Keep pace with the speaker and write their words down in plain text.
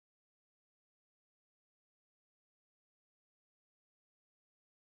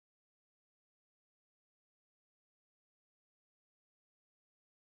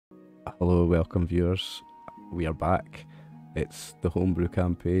Hello, welcome viewers. We are back. It's the homebrew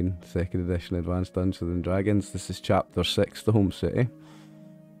campaign, 2nd edition Advanced Dungeons and Dragons. This is chapter 6, the home city.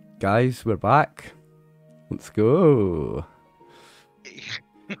 Guys, we're back. Let's go.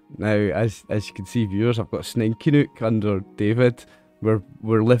 Now, as you can see, viewers, I've got Sninky Nook under David. We're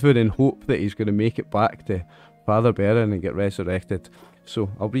living in hope that he's going to make it back to Father Baron and get resurrected. So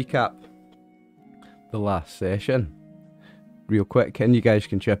I'll recap the last session real quick, and you guys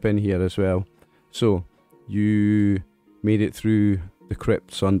can chip in here as well. So you made it through the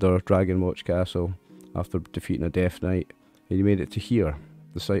crypts under Dragonwatch Castle after defeating a Death Knight, and you made it to here,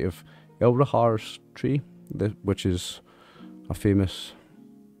 the site of Elrahar's tree, which is a famous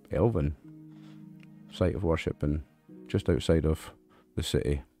elven site of worship and just outside of the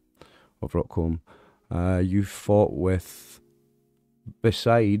city of Rockholm. You fought with,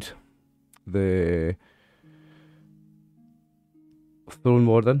 beside the Throne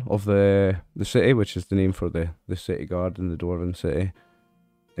Warden of the city, which is the name for the city guard in the Dwarven city,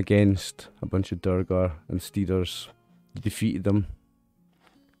 against a bunch of Durgar and Steeders. You defeated them.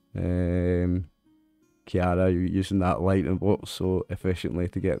 Kiara, you using that lightning bolt so efficiently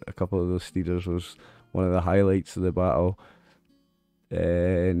to get a couple of those Steeders was one of the highlights of the battle.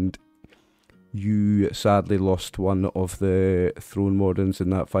 And you sadly lost one of the Throne Wardens in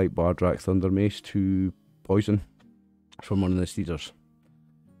that fight, Bardrak Thundermace, to poison from one of the Steeders.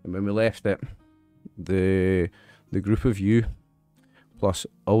 And when we left it, the group of you, plus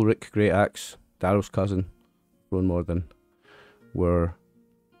Ulrich Greataxe, Darrow's cousin, Throne Warden, were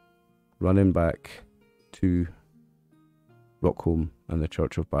running back to Rockholm and the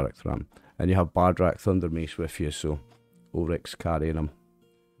Church of Barakthram. And you have Bardrak Thundermace with you, so Ulrich's carrying him.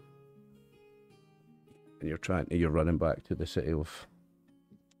 And you're running back to the city of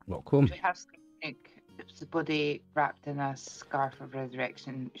Rockholm. We have the body wrapped in a scarf of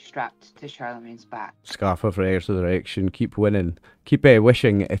resurrection strapped to Charlemagne's back. Scarf of resurrection, keep winning. Keep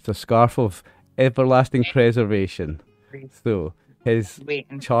wishing it's a scarf of everlasting preservation. So his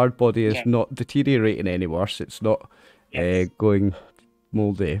charred body is not deteriorating any worse. It's not going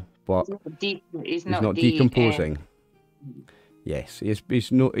mouldy, but he's not decomposing. Yes,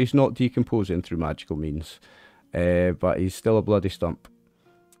 he's not decomposing through magical means, but he's still a bloody stump.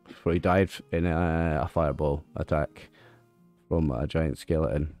 For he died in a fireball attack from a giant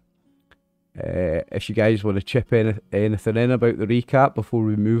skeleton. If you guys want to chip in anything in about the recap before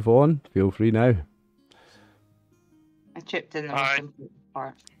we move on, feel free now. I chipped in the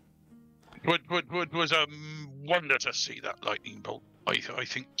part. It was a wonder to see that lightning bolt. I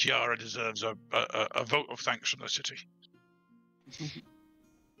think Tiara deserves a vote of thanks from the city.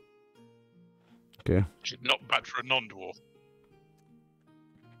 Okay. She's not bad for a non-dwarf.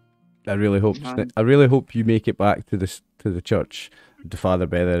 I really hope you make it back to the church, to Father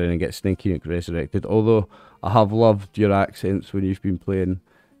Baron, and get Sninky Nook resurrected. Although I have loved your accents when you've been playing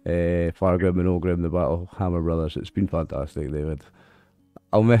Fargrim and Ogrim, the Battle Hammer Brothers. It's been fantastic, David.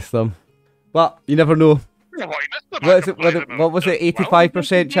 I'll miss them, but you never know. What was it?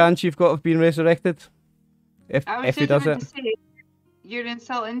 85% chance you've got of being resurrected if he does it. Say, you're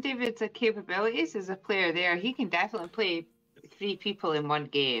insulting David's capabilities as a player. There, he can definitely play 3 people in one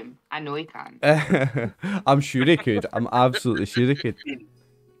game. I know he can. I'm sure he could. I'm absolutely sure he could.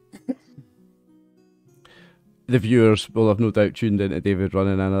 The viewers will have no doubt tuned into David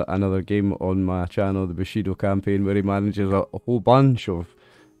running another game on my channel, the Bushido campaign, where he manages a whole bunch of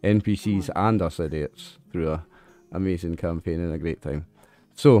NPCs and us idiots through an amazing campaign and a great time.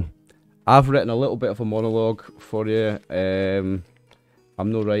 So, I've written a little bit of a monologue for you.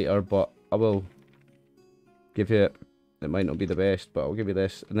 I'm no writer, but I will give you it. It might not be the best, but I'll give you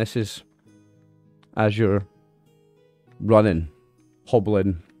this. And this is as you're running,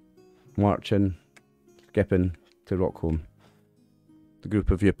 hobbling, marching, skipping to Rockholm. The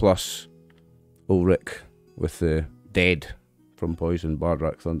group of you plus Ulrich with the dead from poison,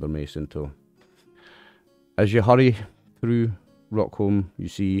 Bardrak Thundermace in tow. As you hurry through Rockholm, you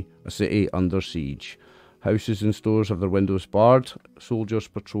see a city under siege. Houses and stores have their windows barred. Soldiers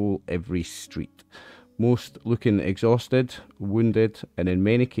patrol every street. Most looking exhausted, wounded, and in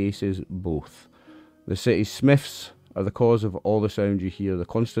many cases, both. The city's smiths are the cause of all the sound you hear. The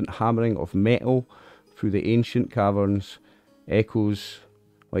constant hammering of metal through the ancient caverns echoes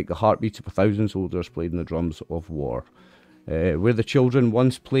like the heartbeats of 1,000 soldiers played in the drums of war. Where the children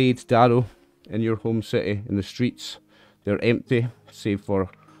once played Darrow in your home city, in the streets, they're empty, save for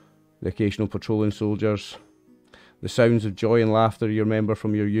the occasional patrolling soldiers. The sounds of joy and laughter you remember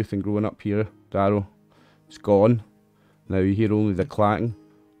from your youth and growing up here, Darrow, it's gone. Now you hear only the clang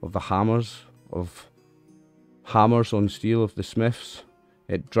of the hammers on steel of the smiths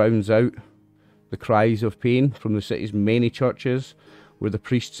It drowns out the cries of pain from the city's many churches, where the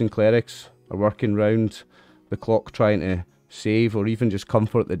priests and clerics are working round the clock trying to save or even just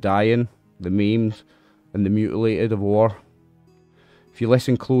comfort the dying, the maimed, and the mutilated of war. If you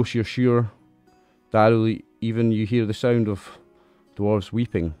listen close, you're sure that even you hear the sound of dwarves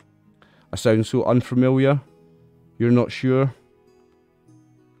weeping. A sound so unfamiliar, you're not sure.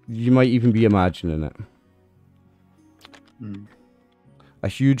 You might even be imagining it. A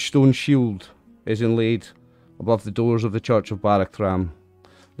huge stone shield is inlaid above the doors of the Church of Barrackthram.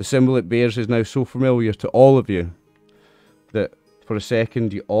 The symbol it bears is now so familiar to all of you that for a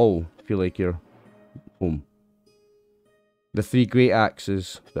second you all feel like you're home. The 3 great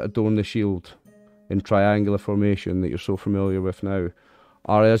axes that adorn the shield in triangular formation that you're so familiar with now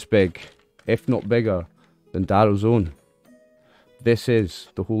are as big, if not bigger, than Darrow's own. This is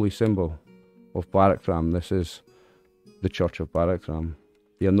the holy symbol of Barrackthram. This is the Church of Barrackthram.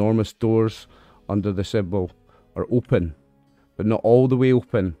 The enormous doors under the symbol are open, but not all the way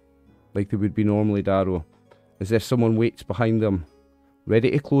open like they would be normally, Darrow, as if someone waits behind them,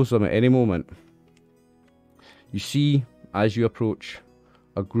 ready to close them at any moment. You see, as you approach,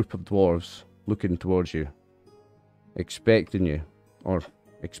 a group of dwarves looking towards you, expecting you, or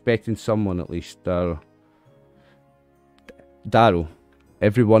expecting someone at least, Darrow. Darrow,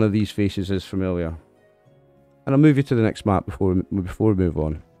 every one of these faces is familiar. And I'll move you to the next map before we move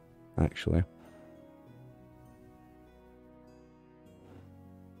on, actually.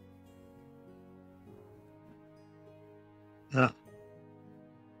 Yeah.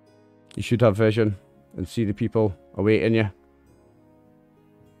 You should have vision and see the people awaiting you.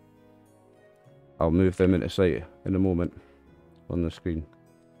 I'll move them into sight in a moment on the screen.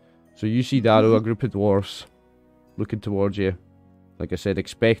 So you see, Darrow, a group of dwarves looking towards you. Like I said,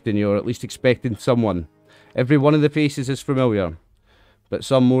 expecting you, or at least expecting someone. Every one of the faces is familiar, but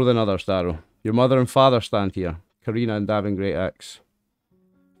some more than others, Darrow. Your mother and father stand here, Karina and Davin Greataxe.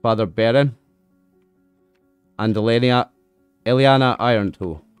 Father Beren and Eliana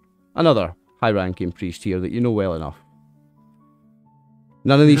Irontoe, another high-ranking priest here that you know well enough.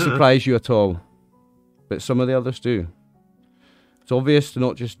 None of these surprise you at all, but some of the others do. It's obvious to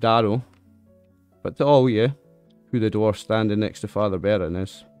not just Darrow, but to all you, who the dwarf standing next to Father Beren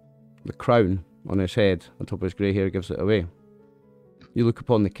is. The crown on his head, on top of his grey hair, gives it away. You look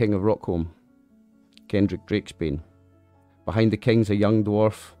upon the King of Rockholm, Kendrick Drakesbane. Behind the king's a young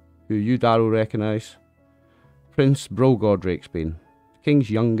dwarf, who you, Darrow, recognise. Prince Brolgor Drakesbane, the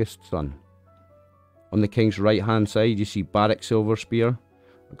king's youngest son. On the king's right-hand side, you see Barrack Silverspear,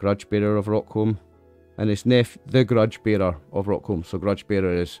 a grudge-bearer of Rockholm, and his nephew, the grudge-bearer of Rockholm. So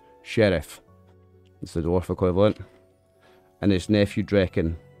grudge-bearer is sheriff. It's the dwarf equivalent. And his nephew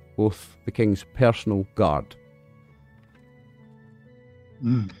Drekken, both the king's personal guard.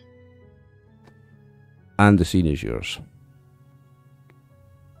 And the scene is yours.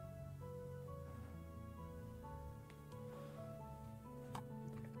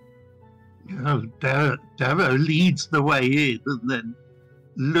 Darrow leads the way in and then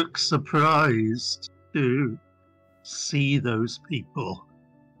looks surprised to see those people.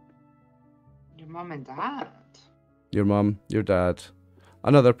 Your mum and dad. Your mum, your dad,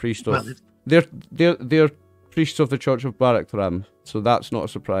 another priest of... Well, they're priests of the Church of Barrackthram, so that's not a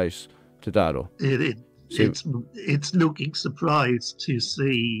surprise to Darrow. It's looking surprised to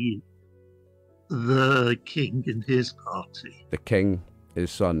see the king and his party. The king,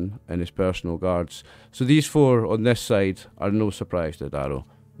 his son, and his personal guards. So these 4 on this side are no surprise to Darrow.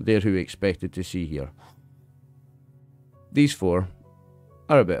 They're who he expected to see here. These 4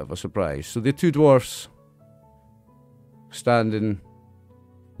 are a bit of a surprise. So the 2 dwarfs standing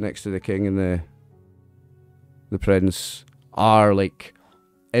next to the king and the prince are like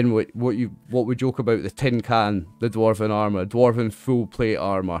in what we joke about, the tin can, the dwarven armor, dwarven full plate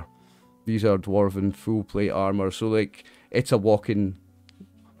armor. These are dwarven full plate armor. So like it's a walking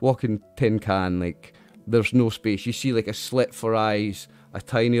tin can. Like there's no space. You see like a slit for eyes, a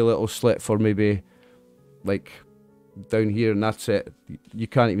tiny little slit for maybe like down here, and that's it. You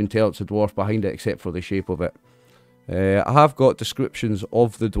can't even tell it's a dwarf behind it except for the shape of it. I have got descriptions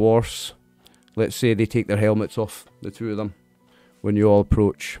of the dwarfs. Let's say they take their helmets off, the 2 of them, when you all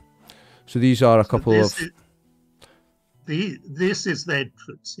approach. So these are a couple of... This is the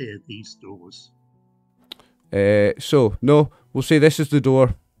entrance here, these doors. So, no, we'll say this is the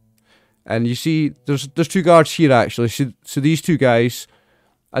door. And you see, there's 2 guards here actually. So these 2 guys,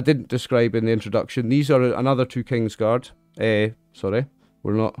 I didn't describe in the introduction. These are another 2 King's Guard. Sorry,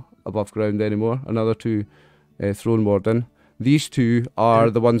 we're not above ground anymore. Another 2 Throne Warden. These 2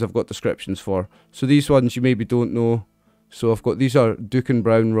 are the ones I've got descriptions for. So these ones you maybe don't know So I've got, these are Dukin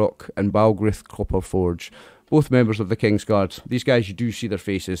Brownrock and Balgrith Copperforge, both members of the King's Guard. These guys, you do see their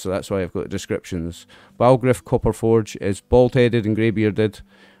faces, so that's why I've got descriptions. Balgrith Copperforge is bald-headed and grey-bearded,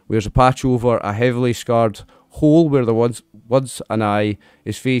 wears a patch over a heavily scarred hole where there was an eye.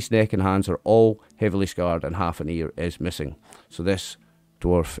 His face, neck and hands are all heavily scarred and half an ear is missing. So this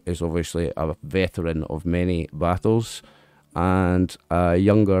dwarf is obviously a veteran of many battles. And a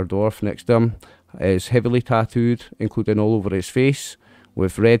younger dwarf next to him is heavily tattooed, including all over his face,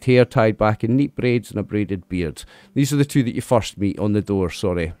 with red hair tied back in neat braids and a braided beard. These are the two that you first meet on the door,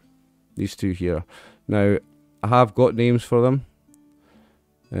 sorry. These two here. Now, I have got names for them,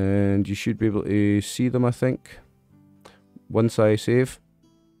 and you should be able to see them, I think, once I save.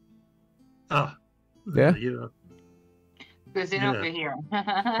 Ah, Yeah? Goes in over here.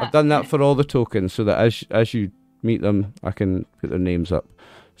 I've done that for all the tokens, so that as you meet them, I can put their names up.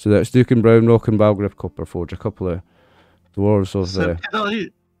 So that's Dukin Brownrock and Balgrith Copperforge, a couple of dwarves of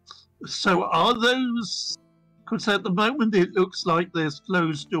the... So are those... Because at the moment it looks like there's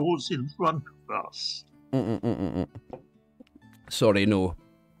closed doors in front of us. Sorry, no.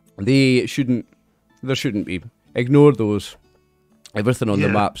 There shouldn't be. Ignore those. Everything on the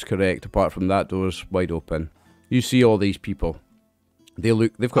map's correct, apart from that door's wide open. You see all these people.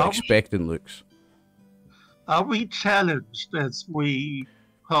 They've got expectant looks. Are we challenged as we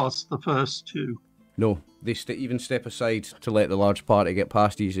pass the first two? No, they even step aside to let the large party get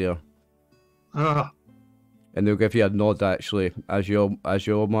past easier. Ah. And they'll give you a nod, actually, as you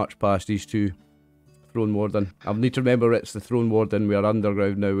all march past these two Throne Warden. I'll need to remember it's the Throne Warden. We are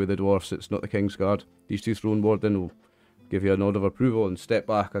underground now with the dwarfs. It's not the King's Guard. These two Throne Warden will give you a nod of approval and step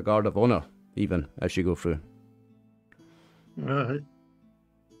back, a guard of honour, even, as you go through. Right.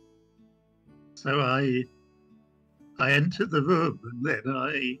 So I enter the room and then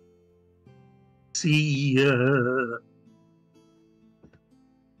I see that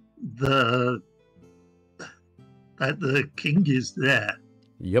the king is there.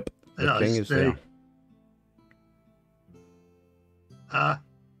 Yep, the king is there.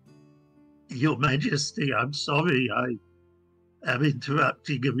 Your Majesty, I'm sorry I am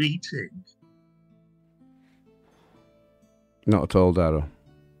interrupting a meeting. Not at all, Darrow.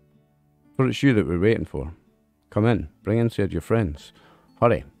 For it's you that we're waiting for. Come in, bring inside your friends.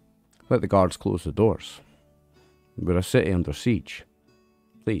 Hurry, let the guards close the doors. We're a city under siege.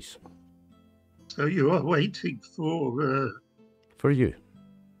 Please. So you are waiting for... For you.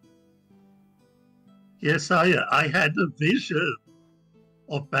 Yes, I had a vision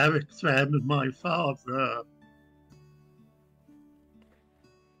of Barrack Thram and my father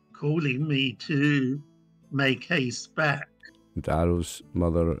calling me to make haste back. Darrow's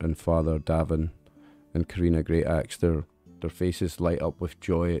mother and father, Davin and Karina Greataxe, their faces light up with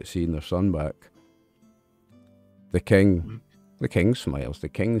joy at seeing their son back. The king smiles. The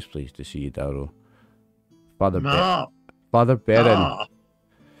king's pleased to see you, Darrow. Father Beren.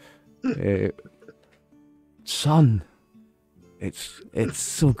 Son, it's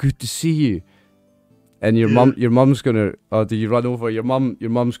so good to see you. And your mum's gonna. Oh, do you run over? Your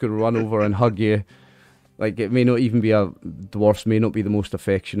mum's gonna run over and hug you. Like, it may not even be dwarfs may not be the most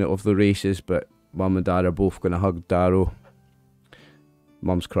affectionate of the races, but Mum and Dad are both going to hug Darrow.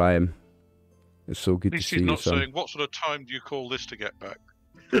 Mum's crying. It's so good to see you, son. She's not saying, what sort of time do you call this to get back?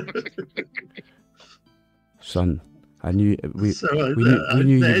 Son, I knew we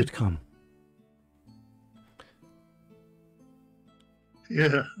knew you would come.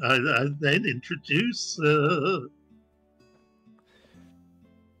 Yeah, I then introduce...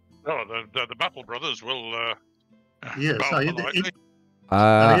 the Battle Brothers will. Yes,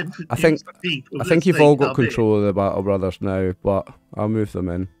 I think you've all got control of the Battle Brothers now, but I'll move them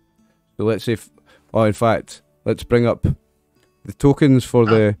in. So let's see in fact, let's bring up the tokens for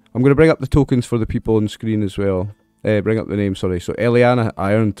the... I'm going to bring up the tokens for the people on screen as well. Bring up the name, sorry. So Eliana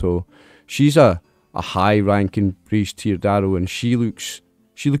Irontoe, she's a high-ranking priest here, Darrow, and she looks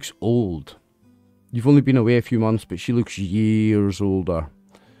old. You've only been away a few months, but she looks years older.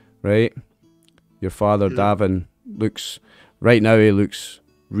 Right? Your father, Davin, right now he looks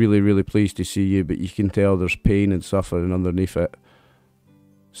really, really pleased to see you, but you can tell there's pain and suffering underneath it.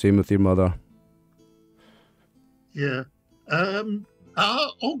 Same with your mother. Yeah. Are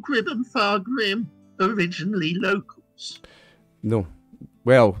Ogrim and Fargrim originally locals? No.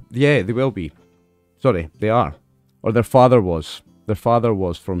 Well, yeah, they will be. Sorry, they are. Or their father was. Their father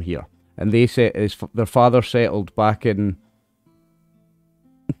was from here. And their father settled back in...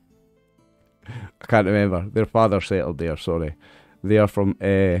 I can't remember. Their father settled there, sorry. They are from...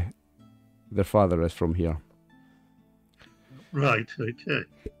 their father is from here. Right, okay.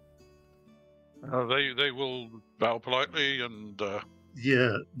 They will bow politely and.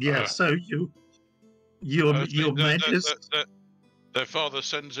 Yeah. So your Majesty. Their father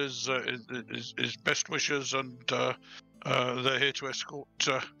sends his best wishes, and they're here to escort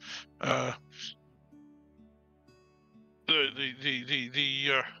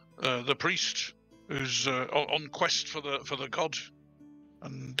the priest who's on quest for the god,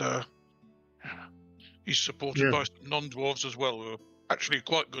 and he's supported by some non-dwarves as well, who are actually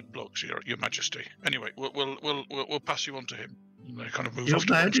quite good blokes, Your Majesty. Anyway, we'll pass you on to him. And they kind of move off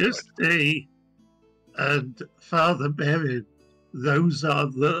to one side. Your Majesty and Father Berin, those are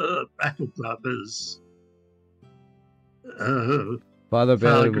the Battle Brothers. Father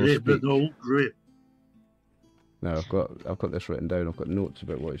Berin will Grip speak. and Old Grip. No, I've got this written down. I've got notes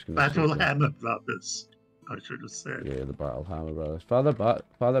about what he's going to say. Battle Hammer Brothers, I should have said. Yeah, the Battle Hammer Brothers.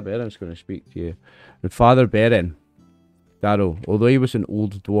 Father Berin's going to speak to you. And Father Berin, Darrow, although he was an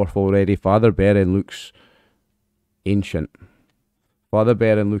old dwarf already, Father Berin looks ancient. Father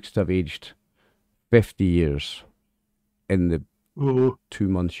Berin looks to have aged 50 years in the 2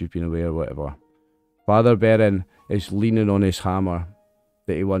 months you've been away or whatever. Father Berin is leaning on his hammer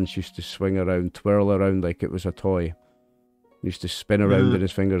that he once used to swing around, twirl around like it was a toy. He used to spin around in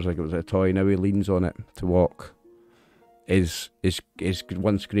his fingers like it was a toy. Now he leans on it to walk. His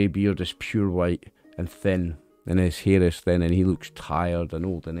once grey beard is pure white and thin, and his hair is thin, and he looks tired and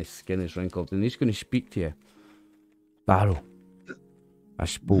old, and his skin is wrinkled, and he's going to speak to you. Darrow, I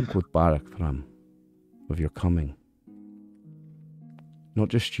spoke with Baraktram of your coming. Not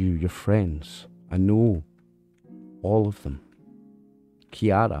just you, your friends. I know all of them.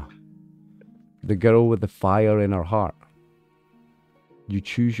 Kiara, the girl with the fire in her heart. You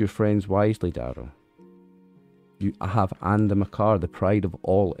choose your friends wisely, Darrow. I have Anda Makar, the pride of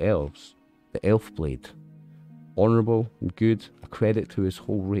all elves, the elf blade. Honourable and good, a credit to his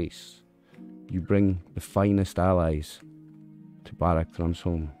whole race. You bring the finest allies to Baraktram's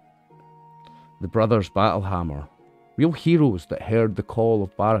home. The brothers Battlehammer, real heroes that heard the call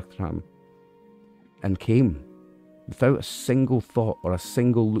of Baraktram and came without a single thought or a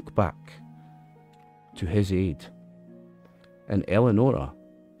single look back to his aid. And Eleonora,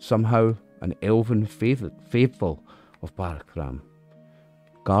 somehow an elven faithful of Baraktram,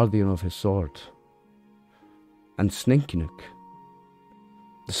 guardian of his sword. And Sninkinook,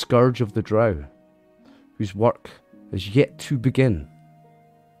 the scourge of the drow, whose work is yet to begin.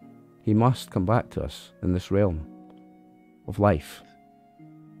 He must come back to us in this realm of life.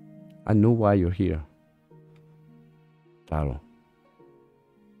 I know why you're here, Darrow.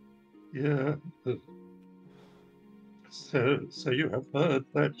 Yeah. So you have heard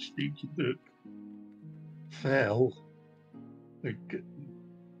that Sneaky fell,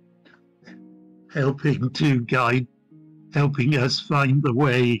 helping us find the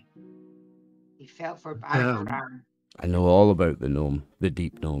way. He fell for Baraktram. I know all about the gnome, the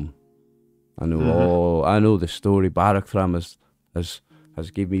deep gnome. I know the story. Baraktram has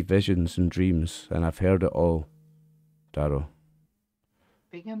gave me visions and dreams, and I've heard it all, Darrow.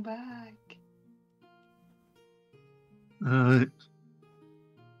 Bring him back.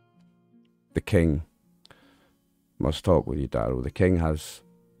 The king must talk with you, Darrow. The king has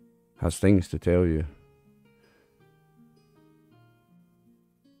things to tell you.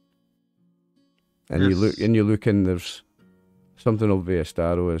 And yes. you look and there's something obvious,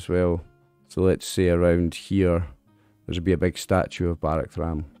 Darrow, as well. So let's say around here there's be a big statue of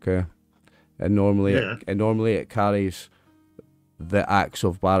Baraktram, okay? And normally it carries the axe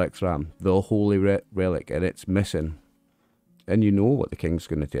of Baraktram, the holy relic, and it's missing. And you know what the king's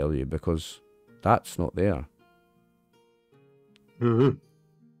going to tell you, because that's not there. Mm-hmm.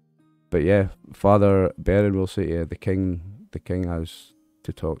 But yeah, Father Berin will say, yeah, the king has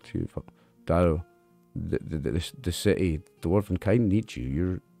to talk to you. Darrow, the city, Dwarven kind needs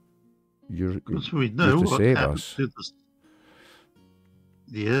you. Because we know to what save happened us. to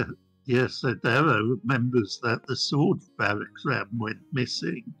yes, so Darrow remembers that the sword of Baraktram went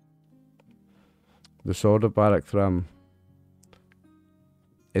missing. The sword of Baraktram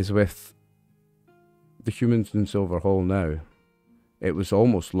is with the humans in Silver Hall now. It was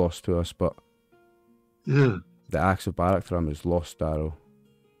almost lost to us, but the axe of Baraktram is lost, Darrow.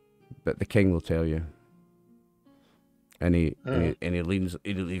 But the king will tell you. And he leans.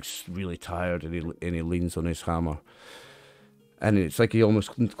 He looks really tired, and he leans on his hammer. And it's like he almost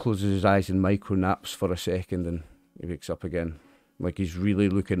closes his eyes and micro naps for a second, and he wakes up again, like he's really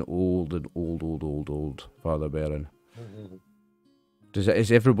looking old, Father Berin. Mm-hmm.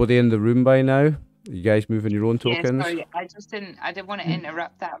 Is everybody in the room by now? Are you guys moving your own tokens? Yeah, sorry, I didn't want to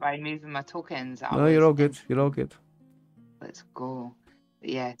interrupt that by moving my tokens. No, you're all good. You're all good. Let's go.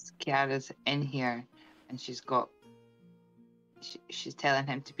 Yes, Kiara's in here, and she's telling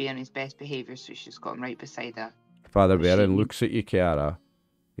him to be on his best behaviour, so she's got him right beside her. Father But Baron looks at you, Kiara,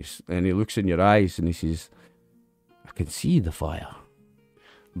 and he looks in your eyes and he says, I can see the fire.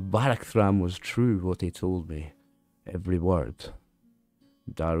 Barathram was true what he told me. Every word.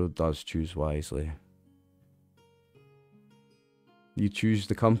 Darrow does choose wisely. You choose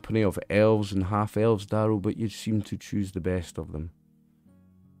the company of elves and half-elves, Darrow, but you seem to choose the best of them.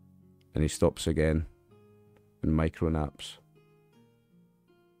 And he stops again and micro-naps.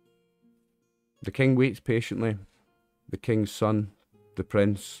 The king waits patiently. The king's son, the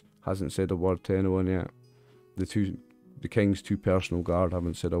prince, hasn't said a word to anyone yet. The king's two personal guard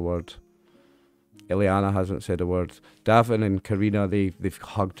haven't said a word. Ileana hasn't said a word. Davin and Karina, they've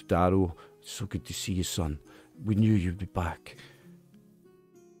hugged Darrow. So good to see you, son. We knew you'd be back.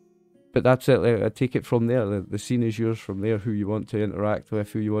 But that's it. I take it from there. The scene is yours from there. Who you want to interact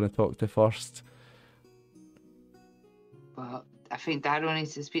with, who you want to talk to first. Well, I think Darrow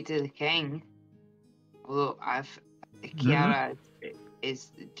needs to speak to the king. Although Kiara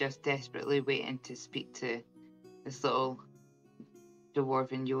is just desperately waiting to speak to this little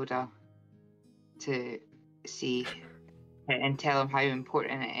dwarven Yoda to see and tell him how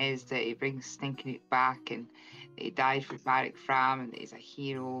important it is that he brings Stinky back and that he died for Varric Fram and that he's a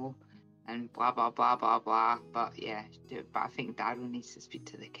hero and blah blah blah blah blah. But yeah, but I think Darrow needs to speak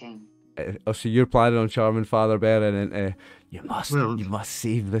to the king. So you're planning on charming Father Baron into you must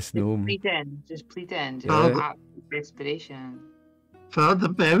save this gnome. Just plead in, desperation. Father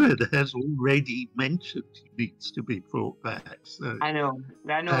Baron has already mentioned he needs to be brought back. So I know,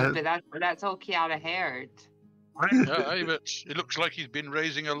 but that's all Kiara heard. Aye, but it looks like he's been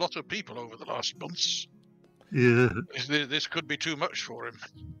raising a lot of people over the last months. Yeah. This could be too much for him.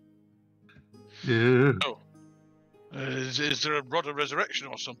 Yeah. Oh. Is there a rod of resurrection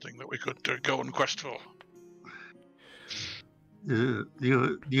or something that we could go on quest for?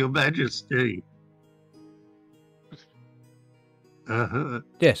 Your Majesty.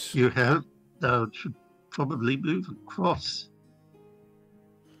 Yes. You should probably move across.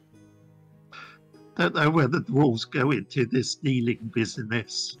 Don't know whether dwarves go into this dealing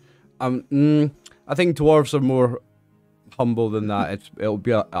business. I think dwarves are more humble than that. It'll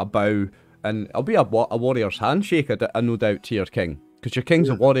be a bow, and it'll be a warrior's handshake, I no doubt, to your king. Because your king's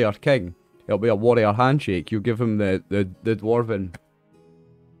a warrior king. It'll be a warrior handshake. You give him the dwarven,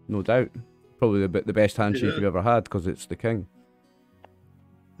 no doubt. Probably the best handshake you've ever had, because it's the king.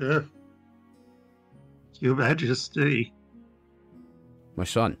 Your Majesty. My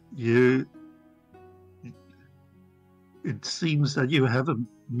son. It seems that you have a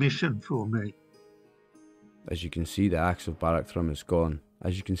mission for me. As you can see, the axe of Barathram is gone.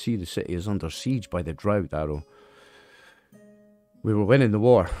 As you can see, the city is under siege by the drought, Darrow. We were winning the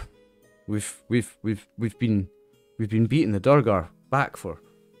war. We've been beating the Durgar back for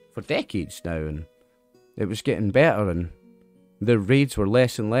decades now, and it was getting better, and their raids were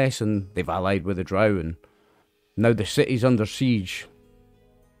less and less, and they've allied with the Drow, and now the city's under siege.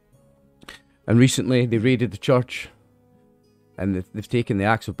 And recently they raided the church, and they've taken the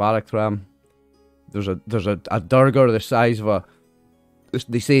axe of Barathram. There's a Durgar the size of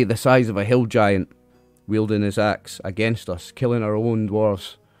they say the size of a hill giant, wielding his axe against us, killing our own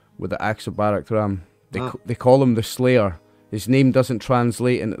dwarves with the axe of Barathram. They call him the Slayer. His name doesn't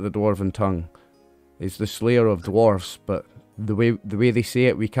translate into the dwarven tongue. He's the Slayer of dwarves, but the way they say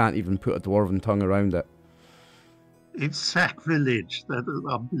it, we can't even put a dwarven tongue around it. It's sacrilege that an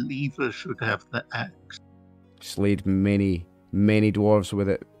unbeliever should have the axe. Slayed many dwarves with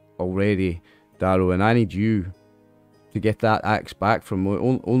it already, Darrow, and I need you to get that axe back from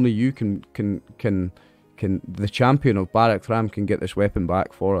only you can the champion of Barathram can get this weapon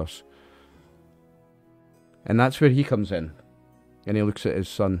back for us. And that's where he comes in. And he looks at his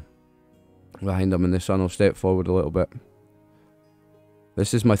son behind him, and the son will step forward a little bit.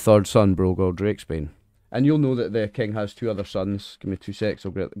 This is my third son, Brogor Drakesbane. And you'll know that the king has two other sons. Give me 2 secs,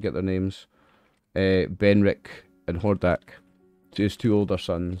 I'll get their names. Benric and Hordak. So his two older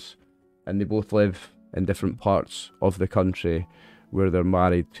sons. And they both live in different parts of the country where they're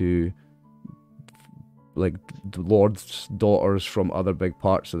married to like lords' daughters from other big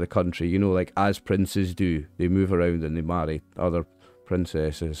parts of the country. You know, like as princes do. They move around and they marry other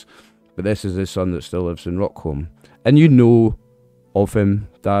princesses. But this is his son that still lives in Rockholm. And you know of him,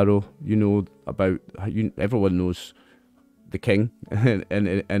 Darrow. You know about... everyone knows the king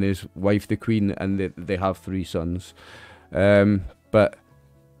and his wife, the queen, and they have 3 sons. But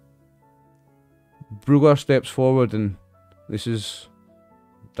Brugger steps forward, and this is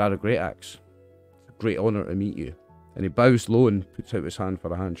Dara Greataxe. Great honour to meet you. And he bows low and puts out his hand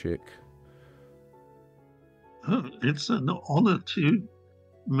for a handshake. Oh, it's an honor to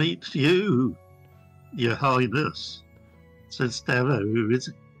meet you, Your Highness, says Darrow, who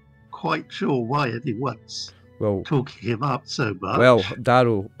isn't quite sure why anyone's talking him up so much. Well,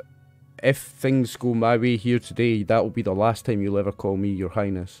 Darrow, if things go my way here today, that will be the last time you'll ever call me Your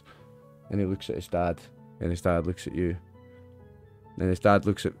Highness. And he looks at his dad, and his dad looks at you. And his dad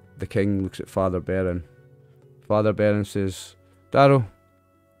looks at the king, looks at Father Baron. Father Baron says, Darrow,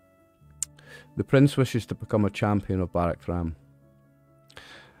 the prince wishes to become a champion of Barrack Thram.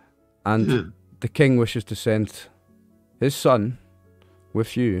 And the king wishes to send his son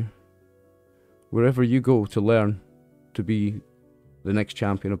with you wherever you go to learn to be the next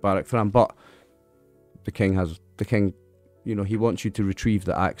champion of Barrack Thram. But the king, you know, he wants you to retrieve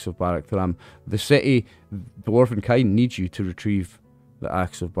the axe of Barrack Thram. The city, Dwarven kind, needs you to retrieve the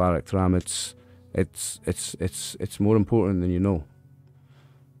axe of Barrack Thram. It's more important than you know.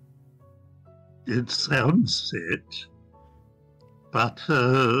 It sounds it, but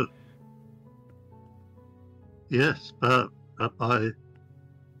yes, but my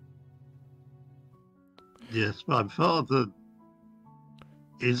father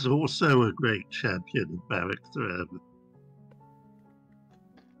is also a great champion of Barrack Thram.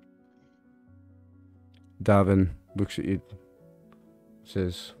 Davin looks at you,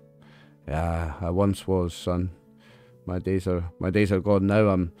 says, "Yeah, I once was, son. My days are gone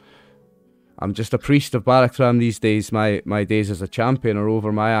now. I'm just a priest of Barrack Thram these days. My days as a champion are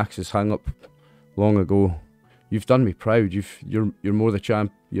over. My axe is hung up long ago. You've done me proud. You're more the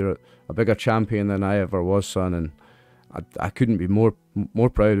champ. You're a bigger champion than I ever was, son. And I couldn't be more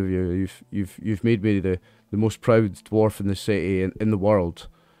proud of you. You've made me the most proud dwarf in the city and in the world.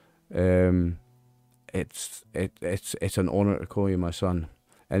 It's an honour to call you my son."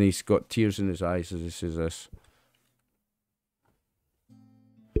 And he's got tears in his eyes as he says this.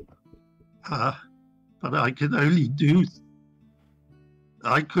 But I can only do.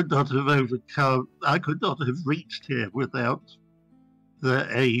 I could not have overcome. I could not have reached here without the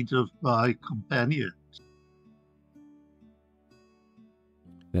aid of my companion.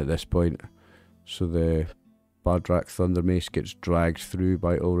 At this point, so the Bardrak Thunder Mace gets dragged through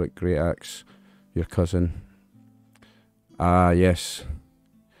by Ulrich Greataxe, your cousin. Yes.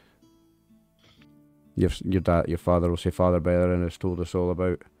 Your father will say Father Baron has told us all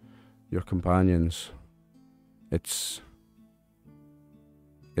about your companions. There's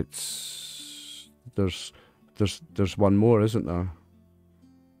one more, isn't there?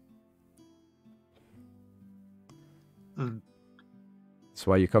 That's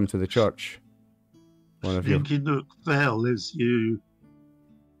why you come to the church. One of you. Look, Val, as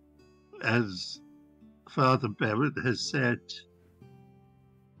Father Barrett has said,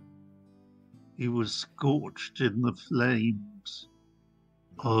 he was scorched in the flames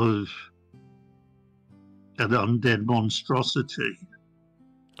of an undead monstrosity.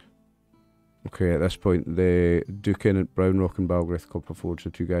 Okay, at this point, the Dukin at Brownrock and Balgrith Copperforge,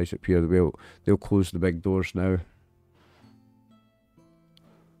 the two guys up here, they'll close the big doors now.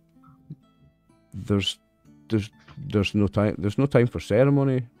 There's no time. There's no time for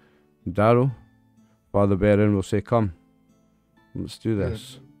ceremony. Darrow, Father Baron will say, "Come, let's do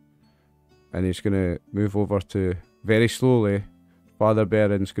this." And he's going to move over to, very slowly, Father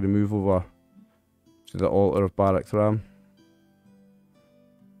Baron's going to move over to the altar of Barrack Thram.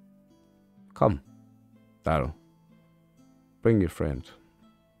 Come, Darrow. Bring your friend.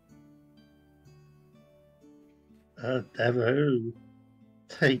 Darrow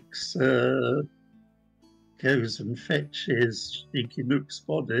takes, goes and fetches Stinky Nook's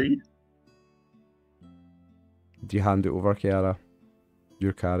body. Do you hand it over, Kiara?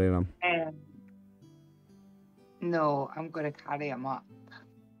 You're carrying him. No, I'm going to carry him up.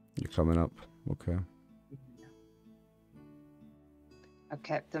 You're coming up, okay. I've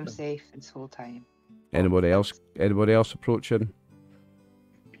kept him safe this whole time. Anybody else approaching?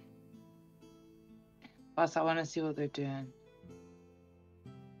 Plus, I want to see what they're doing.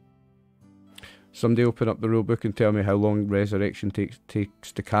 Somebody open up the rule book and tell me how long resurrection takes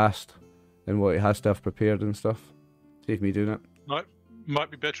to cast and what it has to have prepared and stuff. Save me doing it.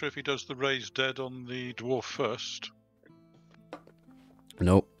 Might be better if he does the raise dead on the dwarf first.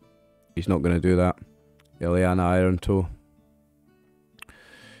 No, he's not going to do that. Ileana Iron Toe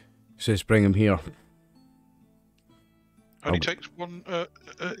says, "Bring him here." Only takes one.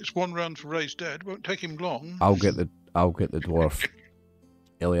 It's one round for raise dead. Won't take him long. I'll get the dwarf.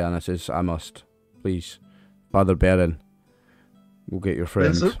 Ileana says, "I must, please, Father Baron. We'll get your friend."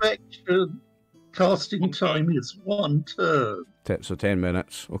 Resurrection casting time is 1 turn. So 10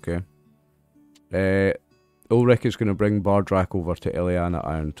 minutes. Okay. Ulrich is going to bring Bardrak over to Ileana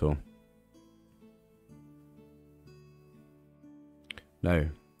Irontoe. Now,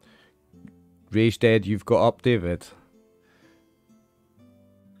 Ray's dead, you've got up, David.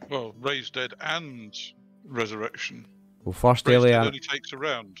 Well, Ray's dead and resurrection. Well, first Ray's dead Ileana... only takes a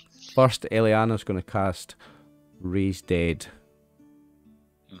round. First, Ileana's going to cast Ray's Dead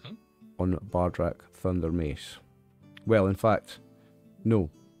on Bardrak Thunder Mace. Well, in fact, no.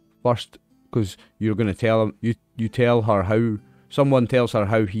 First, because you're going to tell him, you tell her how, someone tells her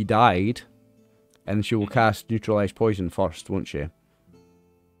how he died, and she will cast Neutralize Poison first, won't she?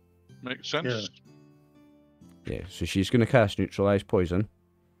 Makes sense. Yeah, so she's going to cast Neutralize Poison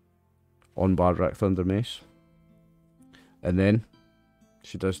on Bardrak Thunder Mace. And then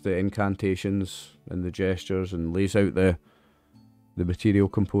she does the incantations and the gestures and lays out the material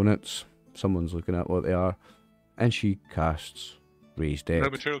components. Someone's looking at what they are. And she casts Ray's Dead. No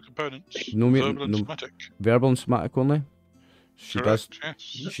material components. No, verbal and somatic. Verbal and somatic only. Correct, yes.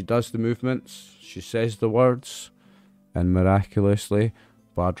 She does the movements. She says the words. And miraculously,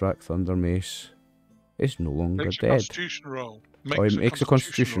 Bardrak Thunder Mace is no longer Makes dead. A constitution roll. He makes a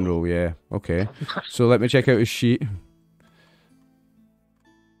constitution roll, yeah. Okay. So let me check out his sheet.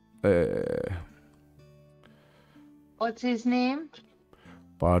 What's his name?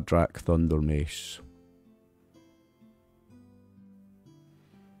 Bardrak Thunder Mace.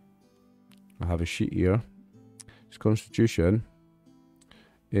 I have a sheet here. His constitution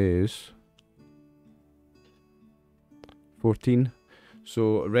is 14.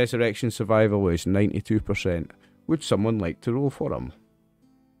 So resurrection survival is 92%. Would someone like to roll for him?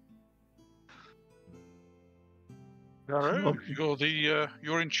 Alright,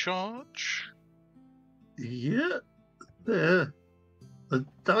 you're in charge. Yeah, the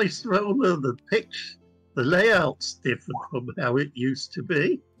dice roller, the pitch, the layout's different from how it used to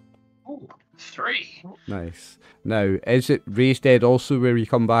be. Oh, 3. Nice. Now, is it Ray's Dead also where you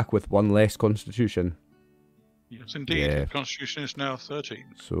come back with one less constitution? Yes, indeed. Yeah. Constitution is now 13.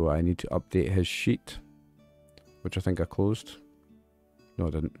 So I need to update his sheet, which I think I closed. No, I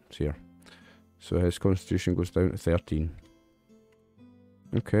didn't. It's here. So his constitution goes down to 13.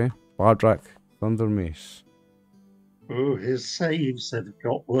 Okay. Bardrak Thunder Mace. Oh, his saves have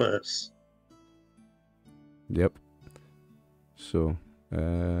got worse. Yep. So,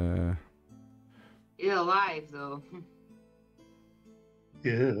 You're alive, though.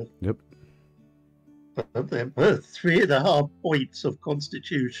 Yeah. Yep. But they're both 3.5 points of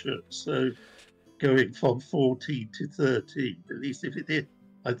constitution, so going from 14 to 13, at least if it is,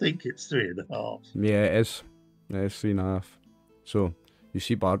 I think it's 3.5. Yeah, it is. It is 3.5. So, you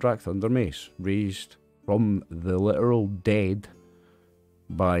see Bardrak Thunder Mace raised from the literal dead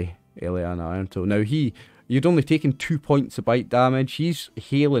by Ileana Irontoe. Now, you'd only taken 2 points of bite damage. He's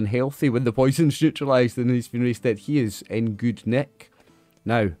hale and healthy when the poison's neutralised and he's been raised dead. He is in good nick.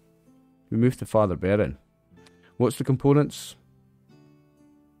 Now, we move to Father Baron. What's the components?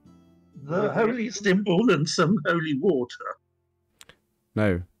 The holy symbol and some holy water.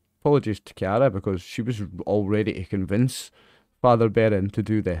 Now, apologies to Kiara because she was all ready to convince Father Baron to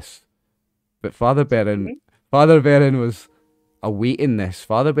do this. But Father Baron was awaiting this.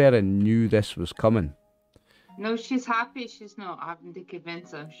 Father Baron knew this was coming. No, she's happy she's not having to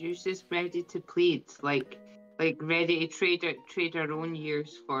convince him. She's just ready to plead, like ready to trade her own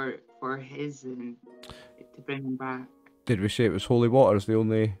years for his and to bring him back. Did we say it was holy water as the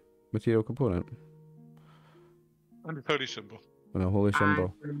only material component? And a holy symbol. And a holy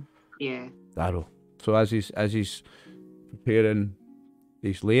symbol. Yeah. Darrow. So as he's preparing,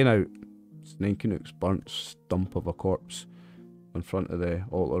 he's laying out Snake-Canuck's burnt stump of a corpse in front of the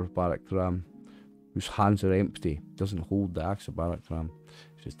altar of Barak Thram, whose hands are empty, doesn't hold the axe of Barak Thram.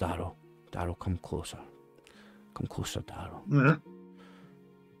 He says, Darrow, come closer. Come closer, Darrow. Yeah.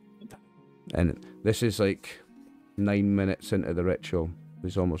 And this is like 9 minutes into the ritual.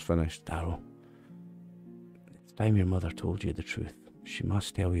 He's almost finished. Darrow, it's time your mother told you the truth. She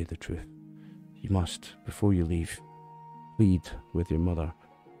must tell you the truth. You must, before you leave, plead with your mother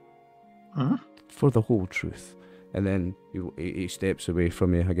for the whole truth. And then he steps away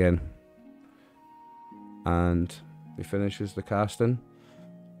from you again. And he finishes the casting.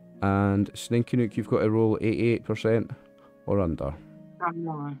 And Snake-Canuck, you've got to roll 88% or under. Come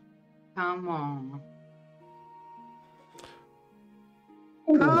on.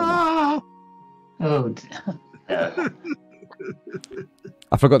 Oh.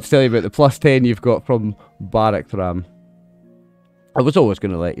 I forgot to tell you about the plus 10 you've got from Barak Thram. I was always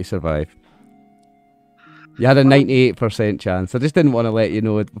going to let you survive. You had a 98% chance. I just didn't want to let you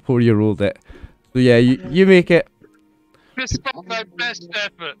know it before you rolled it. So yeah, you make it. Despite my best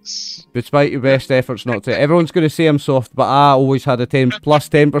efforts. Despite your best efforts not to. Everyone's going to say I'm soft, but I always had a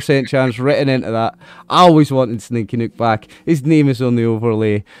 10% chance written into that. I always wanted Sneaky Nook back. His name is on the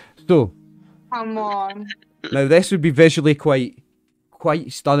overlay. So, Come on. now this would be visually quite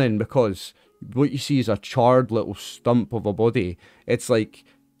stunning, because what you see is a charred little stump of a body. It's like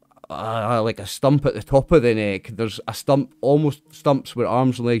a stump at the top of the neck. There's a stump, almost stumps where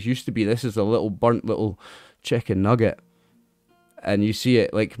arms and legs used to be. This is a little burnt little chicken nugget. And you see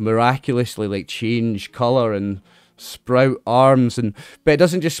it like miraculously like change colour and sprout arms, but it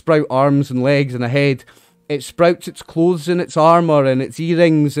doesn't just sprout arms and legs and a head. It sprouts its clothes and its armour and its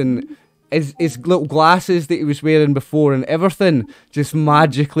earrings and his little glasses that he was wearing before, and everything just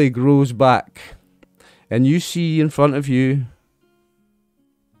magically grows back. And you see in front of you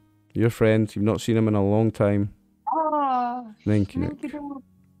your friend. You've not seen him in a long time. Thank you.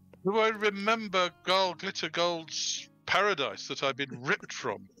 Do I remember Glitter Gold's paradise that I've been ripped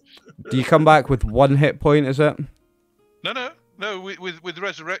from? Do you come back with 1 hit point, is it? No. With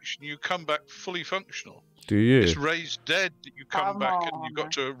resurrection, you come back fully functional. Do you? It's raised dead that you come back, and you've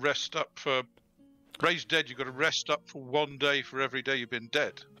got to rest up for. Raised dead, you've got to rest up for 1 day for every day you've been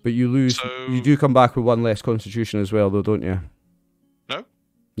dead. But you lose. So... You do come back with 1 less constitution as well, though, don't you? No.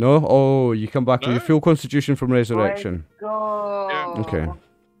 No? Oh, you come back with your full constitution from resurrection. Let's go. Yeah. Okay.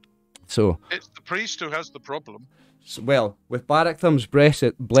 So. It's the priest who has the problem. Well, with Barak Thumb's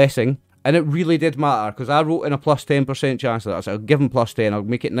blessing, and it really did matter, because I wrote in a plus 10% chance of that. So I'll give him plus 10, I'll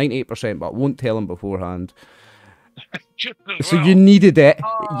make it 98%, but I won't tell him beforehand. So you needed it.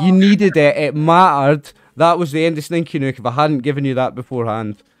 You needed it. It mattered. That was the end of Sninky Nook. If I hadn't given you that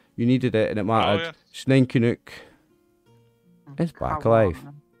beforehand, you needed it, and it mattered. Oh, yeah. Sninky Nook is back alive.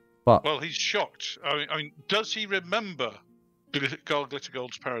 But well, he's shocked. I mean, does he remember Glitter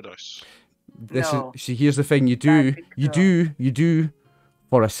Gold's paradise? See, here's the thing. You do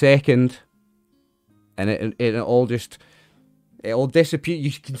for a second, and it all disappears.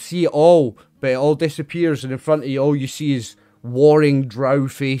 You can see it all, but it all disappears, and in front of you, all you see is warring drow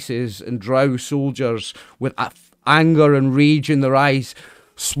faces and drow soldiers with anger and rage in their eyes,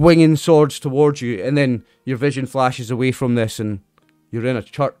 swinging swords towards you, and then your vision flashes away from this, and you're in a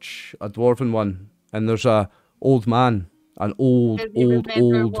church, a dwarven one, and there's a old man. An old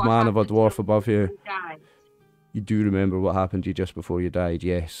man of a dwarf above you. You do remember what happened to you just before you died,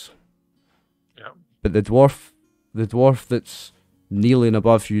 yes. Yeah. But the dwarf that's kneeling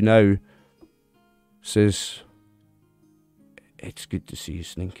above you now says, "It's good to see you,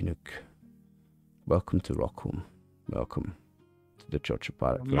 Sninky Nook. Welcome to Rockholm. Welcome to the Church of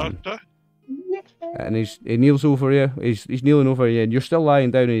Barak Thumb." And he kneels over you. He's kneeling over you, and you're still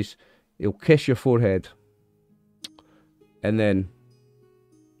lying down. And he'll kiss your forehead. And then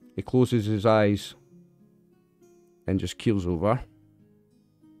he closes his eyes and just keels over.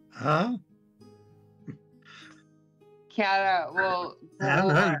 Huh? Kiara will go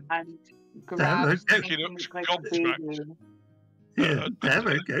over and grab Dara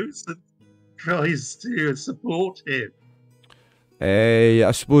goes and tries to support him.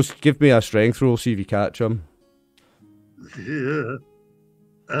 I suppose give me a strength roll, see if you catch him. Yeah.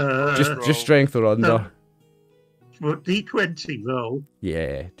 Just strength or under. What, D20 roll?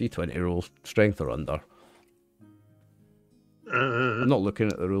 Yeah, D20 roll, strength or under. I'm not looking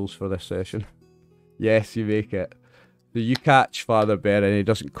at the rules for this session. Yes, you make it. So you catch Father Bear and he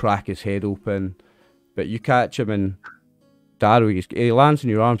doesn't crack his head open, but you catch him and Daru, he lands in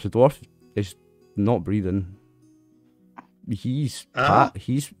your arms. The dwarf is not breathing. He's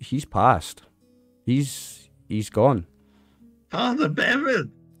passed. He's gone. Father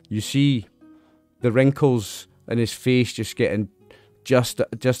Baron. You see the wrinkles in his face just getting, just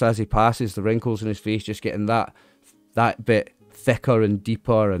as he passes, the wrinkles in his face just getting that bit thicker and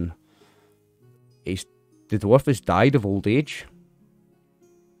deeper, and the dwarf has died of old age.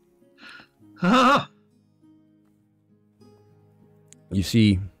 You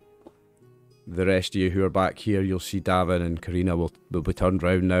see the rest of you who are back here, you'll see Davin and Karina will be turned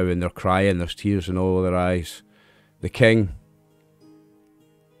round now, and they're crying, there's tears in all their eyes. The king,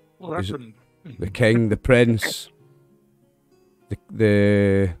 the king, the prince,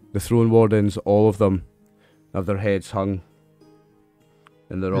 the throne wardens, all of them have their heads hung,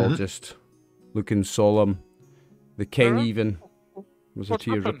 and they're all just looking solemn. The king even, there's a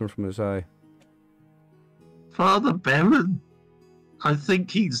tear dripping from his eye. Father Baron, I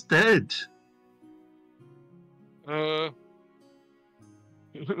think he's dead.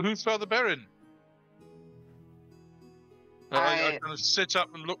 Who's Father Baron? I kind of sit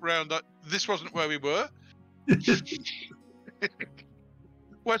up and look round. This wasn't where we were.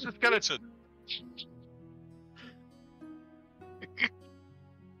 Where's the skeleton?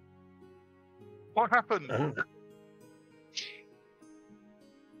 What happened?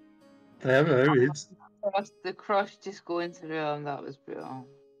 The crush just going through him, that was brutal.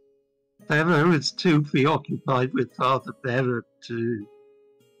 Pharaoh is too preoccupied with Father Baron to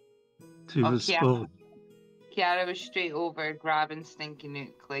respond. Kiara was straight over, grabbing Stinky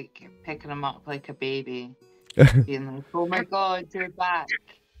Nuke, like picking him up like a baby. Being like, oh my god, you're back.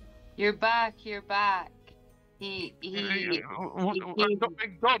 You're back, you're back. He not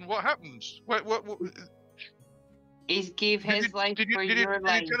being gone, what happens? What? He gave his life for your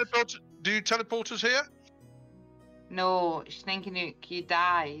life. Do you teleport us here? No, Stinky Nuke, you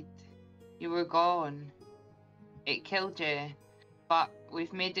died. You were gone. It killed you. But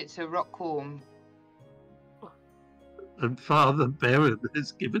we've made it to Rockholm. And Father Baron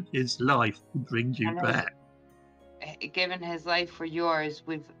has given his life to bring you back. Given his life for yours,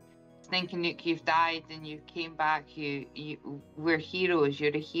 Stinky Nuke, you've died and you came back. We're heroes.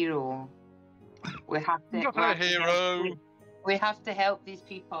 You're a hero. We have to. Not a hero. We have to help these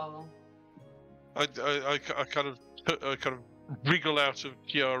people. I kind of wriggle out of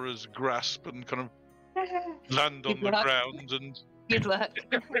Kiara's grasp and kind of land on the ground and. Good luck.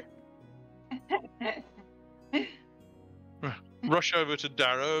 Rush over to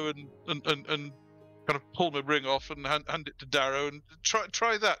Darrow and kind of pull my ring off and hand it to Darrow and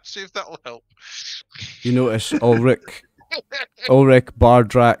try that. See if that'll help. You notice Ulrich,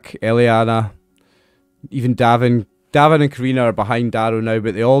 Bardrak, Eliana, even Davin and Karina are behind Darrow now,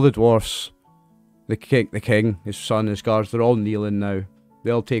 but all the dwarfs, the king, his son, his guards, they're all kneeling now.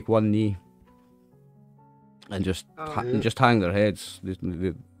 They all take one knee and just hang their heads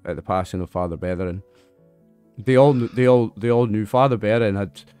at the passing of Father Baron. They all knew Father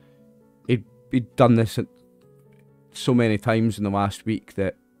Baron he'd done this so many times in the last week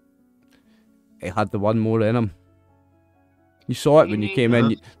that he had the one more in him. You saw it when you came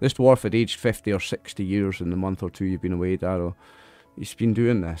in. This dwarf had aged 50 or 60 years in the month or two you've been away, Darrow. He's been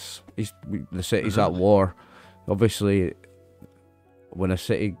doing this. The city's at war. Obviously, when a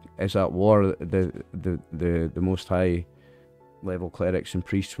city is at war, the most high level clerics and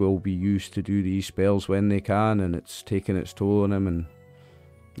priests will be used to do these spells when they can, and it's taken its toll on him, and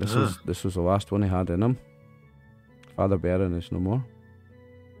this was the last one he had in him. Father Baron is no more.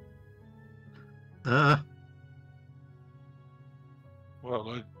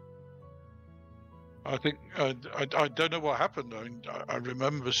 Well, I think I don't know what happened. I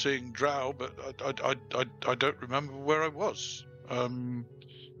remember seeing Drow, but I don't remember where I was. I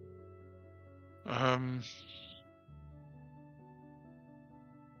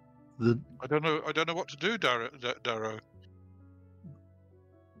don't know what to do, Darrow.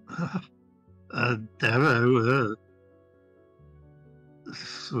 Darrow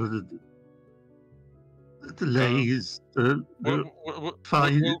sort of delays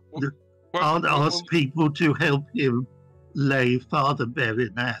ask people to help him lay Father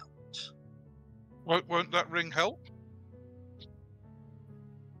Baron out. Won't that ring help?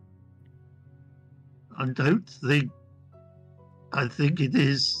 I think it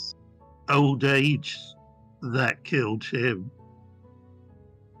is old age that killed him.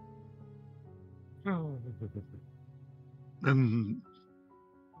 And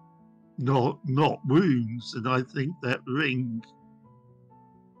not wounds, and I think that ring.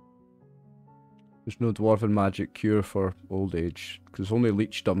 There's no dwarven magic cure for old age, because only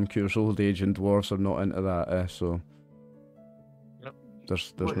leechdom cures old age, and dwarves are not into that. So yep.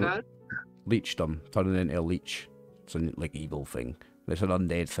 There's no leechdom, turning into a leech. It's an evil thing. It's an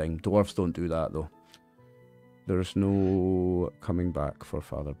undead thing. Dwarves don't do that though. There's no coming back for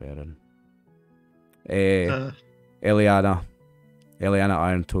Father Baron. Eliana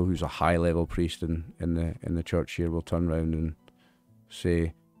Irontoe, who's a high level priest in the church here, will turn round and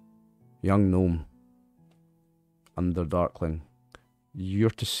say, "Young gnome, Underdarkling, you're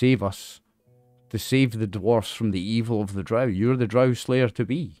to save us, to save the dwarfs from the evil of the drow. You're the drow slayer to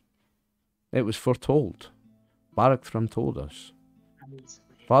be. It was foretold. Barakthrym told us.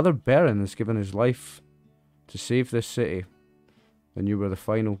 Father Baron has given his life to save this city, and you were the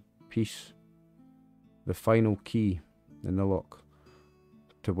final piece, the final key in the lock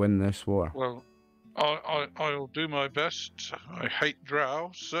to win this war." Well, I'll do my best. I hate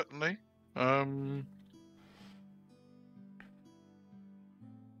drow, certainly.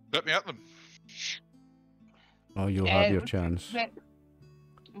 Let me at them. Oh, you'll have your chance.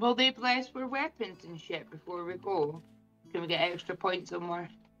 Will they bless for weapons and shit before we go? Can we get extra points somewhere?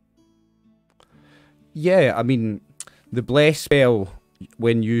 Yeah, I mean, the bless spell,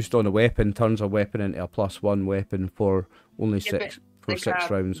 when used on a weapon, turns a weapon into a +1 weapon for only 6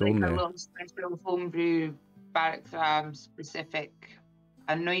 rounds only. A little special homebrew Barakthrym specific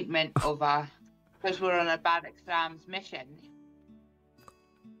anointment of a Because we're on a Barracks Rams mission.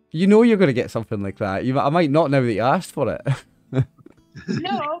 You know you're going to get something like that. I might not now that you asked for it.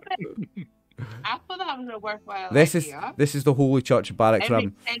 No, but I thought that was a worthwhile This idea. is the Holy Church of Barracks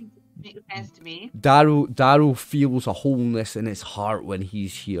Ram. Makes sense to me. Darrow feels a wholeness in his heart when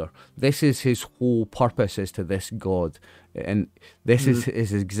he's here. This is his whole purpose as to this God. And this is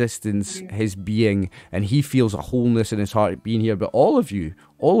his existence, his being. And he feels a wholeness in his heart being here. But all of you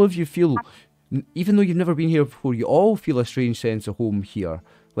feel, even though you've never been here before, you all feel a strange sense of home here.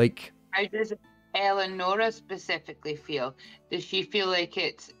 Like, how does Eleonora specifically feel? Does she feel like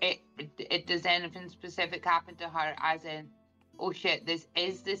it does anything specific happen to her, as in, oh shit, this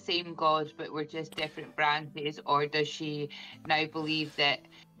is the same God, but we're just different branches? Or does she now believe that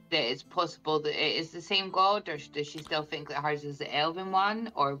it's possible that it is the same God, or does she still think that hers is the elven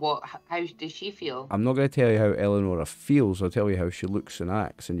one? Or what? How does she feel? I'm not going to tell you how Eleonora feels. I'll tell you how she looks and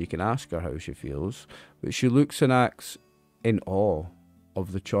acts, and you can ask her how she feels. But she looks and acts in awe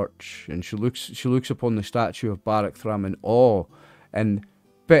of the church, and she looks upon the statue of Barak Thram in awe,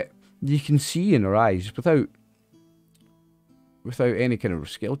 but you can see in her eyes, without any kind of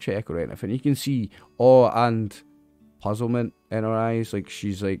skill check or anything, you can see awe and puzzlement in her eyes. Like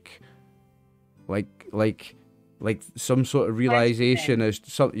she's like some sort of realization, as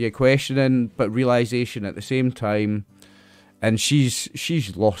something questioning, but realization at the same time. And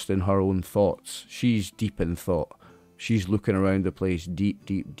she's lost in her own thoughts. She's deep in thought. She's looking around the place, deep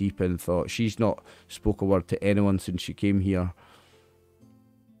in thought. She's not spoke a word to anyone since she came here.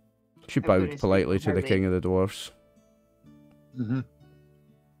 She bowed politely to the king of the dwarfs.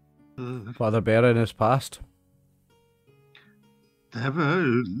 Father Baron has passed.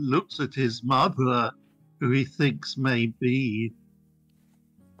 Devo looks at his mother, who he thinks may be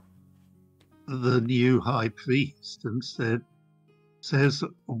the new high priest, and says,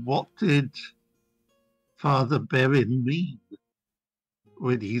 what did Father Baron mean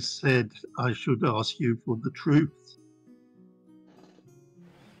when he said I should ask you for the truth?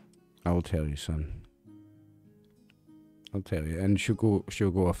 I will tell you, son. I'll tell you. And she'll go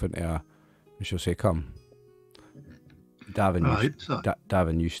off into her, and she'll say, come. Davin,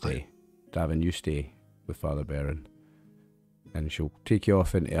 Davin, you stay. Davin, you stay with Father Baron. And she'll take you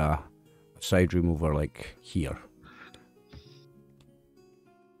off into a side room over, like, here.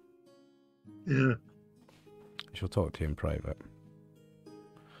 Yeah. She'll talk to you in private.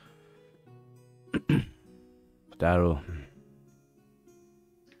 Darrow,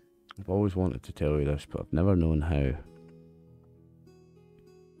 I've always wanted to tell you this, but I've never known how.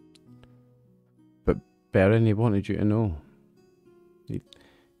 But Baron, he wanted you to know.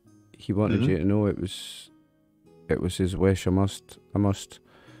 He wanted you to know it was his wish. I must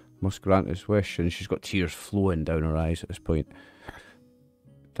grant his wish. And she's got tears flowing down her eyes at this point.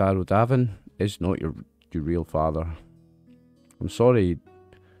 Darrow, Davin is not your real father. I'm sorry.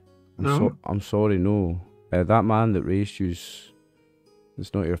 I'm sorry, no. That man that raised you is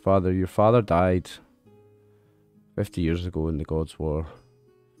not your father. Your father died 50 years ago in the God's War.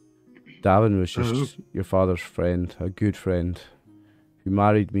 Davin was just your father's friend, a good friend, who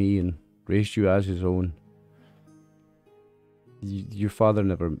married me and raised you as his own. Your father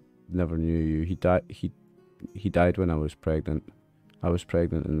never knew you. He died when I was pregnant. I was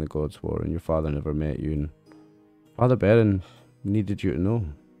pregnant in the God's War, and your father never met you. And Father Baron needed you to know.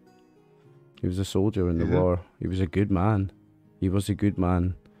 He was a soldier in the war. He was a good man. He was a good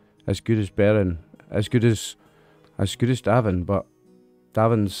man, as good as Baron, as good as Davin. But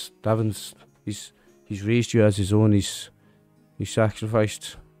Davin's he's raised you as his own. He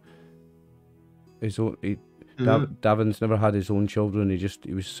sacrificed his own. Davin's never had his own children.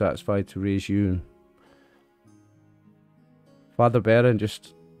 He was satisfied to raise you. And Father Baron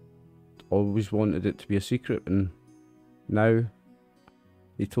just always wanted it to be a secret, and now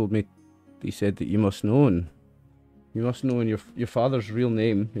he told me. He said that you must know, and you must know in your father's real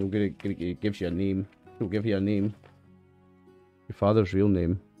name. He gives you a name. He'll give you a name. Your father's real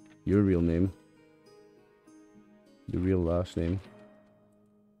name, your real name, your real last name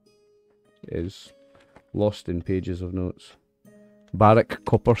is lost in pages of notes. Barak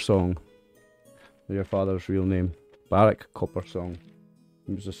Coppersong. Your father's real name, Barak Coppersong.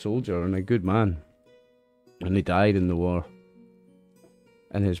 He was a soldier and a good man, and he died in the war.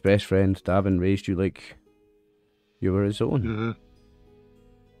 And his best friend, Davin, raised you like you were his own.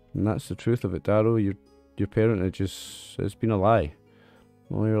 And that's the truth of it, Darrow. Your parentage has been a lie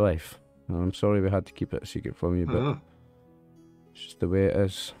all your life. And I'm sorry we had to keep it a secret from you, but it's just the way it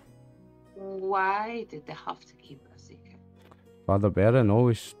is. Why did they have to keep it a secret? Father Baron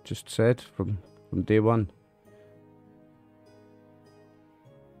always just said from day one.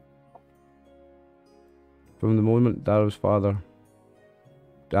 From the moment Darrow's father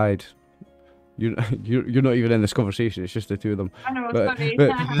died, you're not even in this conversation. It's just the two of them. I know, But,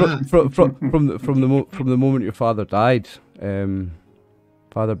 sorry. but from the moment your father died,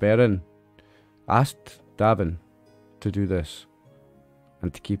 Father Baron asked Davin to do this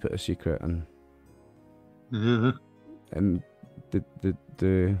and to keep it a secret, and the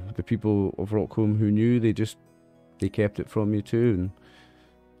people of Rockholm who knew, they kept it from you too,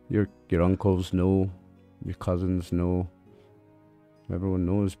 and your uncles know, your cousins know, everyone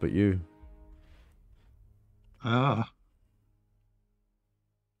knows but you. Ah.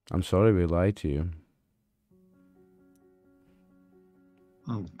 I'm sorry we lied to you.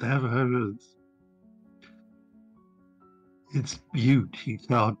 Oh, Davo, it's beauty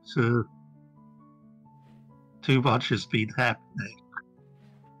that too much has been happening.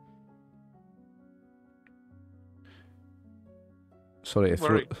 Sorry,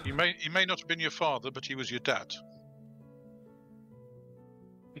 Worry. He may not have been your father, but he was your dad.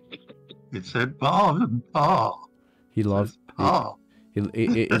 It said Pa and Pa. He loved Pa.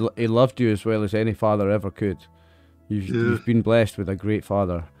 he loved you as well as any father ever could. You've been blessed with a great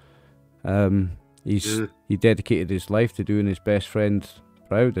father. He dedicated his life to doing his best friend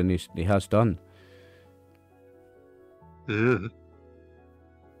proud, and he has done. But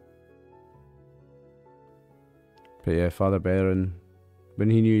yeah, Father Baron, when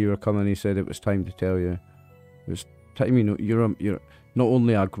he knew you were coming, he said it was time to tell you. It was time. You're not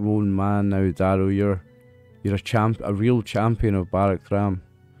only a grown man now, Darrow. You're a real champion of Barrack Thram.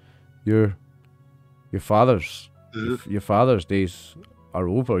 Your father's days are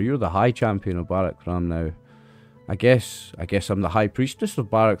over. You're the high champion of Barrack Thram now. I guess I'm the high priestess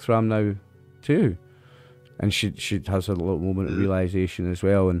of Barrack Thram now too. And she has a little moment of realization as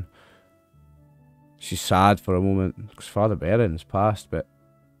well, and she's sad for a moment because Father Baron's passed, but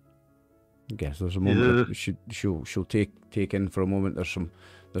I guess there's a moment that she'll take in for a moment.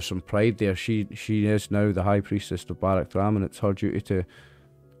 There's some pride there. She is now the high priestess of Barrack Thram, and it's her duty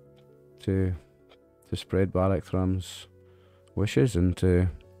to spread Barrack Thram's wishes and to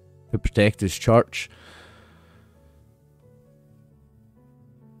protect his church.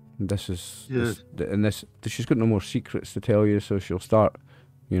 And she's got no more secrets to tell you, so she'll start,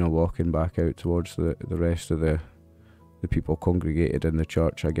 walking back out towards the rest of the people congregated in the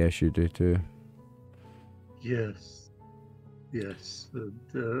church. I guess you do too. Yes. And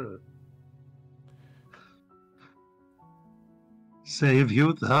say, if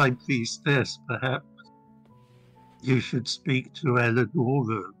you're the high priestess, perhaps you should speak to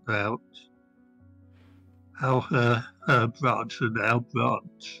Eleanor about how her branch and our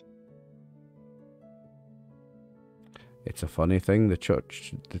branch. It's a funny thing, the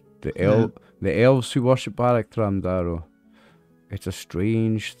church, the elves who worship Barrack Thram, Darrow. It's a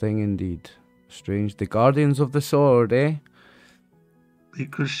strange thing indeed. Strange. The guardians of the sword, eh?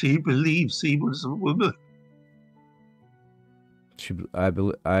 Because she believes he was a woman.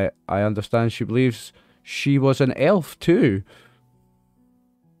 I understand she believes she was an elf too.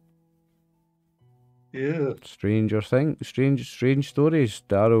 Yeah. Strange stories,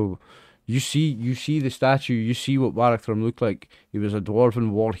 Darrow. You see the statue, you see what Barrack Thram looked like. He was a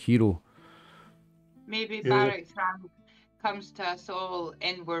dwarven war hero. Maybe Barrack Thram comes to us all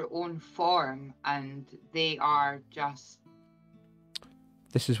in their own form, and they are just...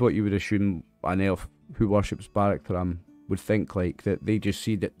 This is what you would assume an elf who worships Barrack Thram would think like, that they just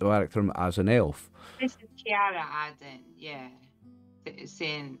see that Barrack Thram as an elf. This is Kiara adding,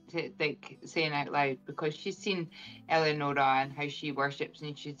 saying out loud, because she's seen Eleonora and how she worships,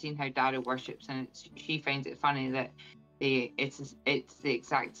 and she's seen how Darrow worships, and she finds it funny that it's the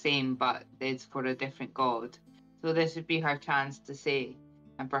exact same, but it's for a different god. So this would be her chance to say,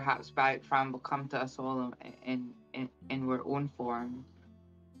 and perhaps Barrack Thram will come to us all in her own form.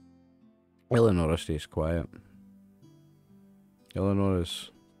 Eleonora stays quiet.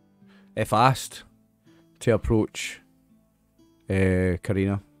 Eleonora's, if asked to approach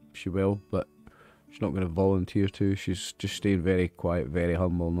Karina, she will, but she's not going to volunteer to. She's just staying very quiet, very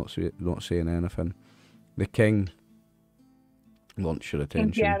humble, not saying anything. The king wants your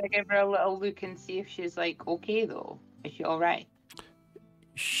attention. Can Kiara give her a little look and see if she's like okay though? Is she all right?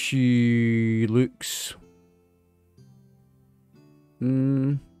 She looks.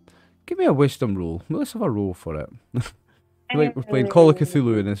 Give me a wisdom roll. Let's have a roll for it. Like we're playing Call of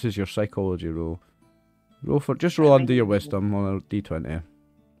Cthulhu, and this is your psychology roll. Roll under your wisdom on a d20.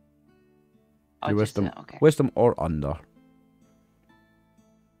 Your wisdom, okay. Wisdom or under.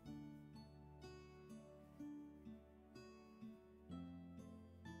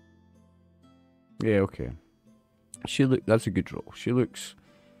 Yeah, okay. That's a good roll. She looks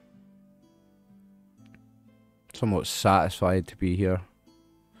somewhat satisfied to be here,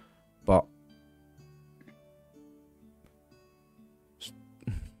 but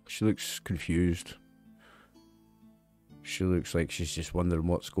she looks confused. She looks like she's just wondering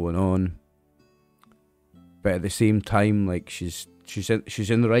what's going on, but at the same time, like she's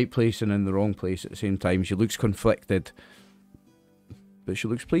in the right place and in the wrong place at the same time. She looks conflicted, but she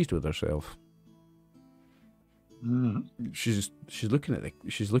looks pleased with herself. She's looking at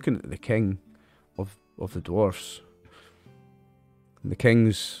the king of the dwarfs. And the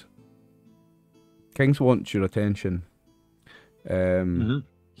kings want your attention.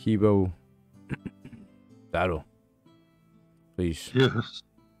 He will. Darrow, please. Yes.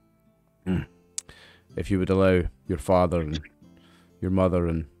 If you would allow your father and your mother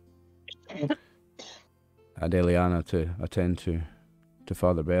and Eliana to attend to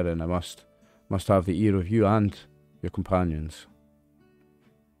Father Berin, I must have the ear of you and your companions.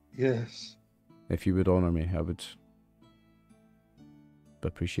 Yes. If you would honour me, I would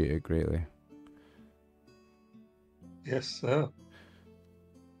appreciate it greatly. Yes, sir.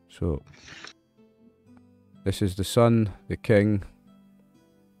 So, this is the son, the king,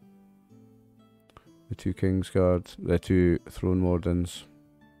 the two Kingsguard, the two Throne Wardens.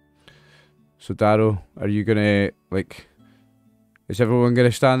 So, Darrow, are you gonna, like, is everyone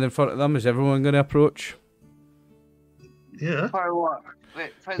gonna stand in front of them? Is everyone gonna approach? Yeah. For what?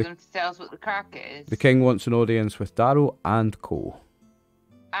 For them to tell us what the crack is? The king wants an audience with Darrow and Co.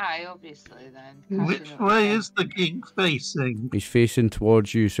 Aye, obviously then. Which way is the king facing? He's facing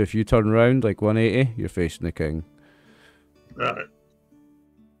towards you, so if you turn around like 180, you're facing the king. Right.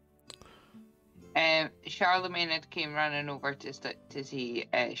 Charlemagne had came running over to see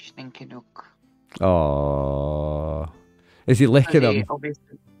Schninkenuk. Aww. Is he licking him?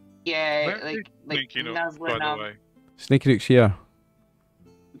 Obviously, yeah, Where like by nuzzling the him. way? Sneakernook's here.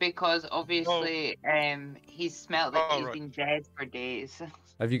 Because obviously, he's smelt that he's right. been dead for days.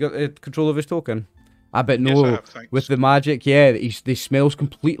 Have you got control of his token? I bet Yes, no. I have, thanks. With the magic, yeah, the smell's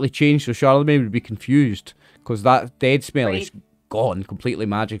completely changed, so Charlemagne would be confused, because that dead smell is gone, completely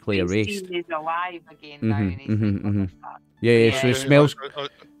magically erased. He's alive again now, and he's Yeah, so it smells...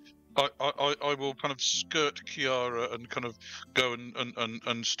 I will kind of skirt Kiara and kind of go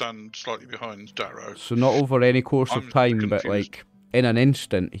and stand slightly behind Darrow. So not over any course of time, but confused. like, in an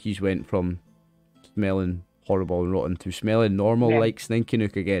instant, he's went from smelling horrible and rotten to smelling normal like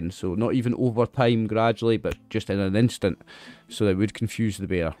Sneakenuk again. So not even over time gradually, but just in an instant. So that would confuse the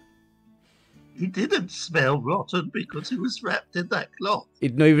bear. He didn't smell rotten because he was wrapped in that cloth. He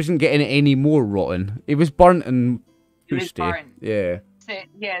wasn't getting any more rotten. He was burnt and He was toasty. burnt. Yeah. So,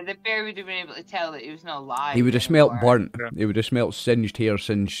 yeah, the bear would have been able to tell that he was not alive. He would have smelt anymore. burnt. He would have smelt singed hair,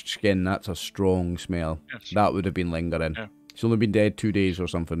 singed skin. That's a strong smell. Yes. That would have been lingering. Yeah. He's only been dead 2 days or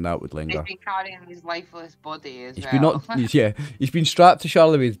something. That would linger. He's been carrying his lifeless body as He's well. been he's been strapped to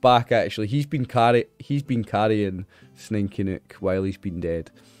Charlemagne's back. Actually, he's been carrying Sneakenuk while he's been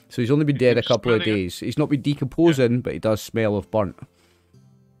dead. So he's only been dead a couple of days. He's not been decomposing, but he does smell of burnt.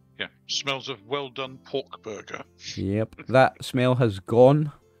 Yeah, smells of well done pork burger. Yep, that smell has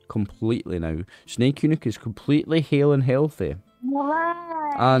gone completely now. Sneakenuk is completely hale and healthy.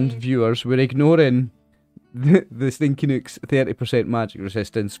 And viewers, we're ignoring the Sneakenuk's 30% magic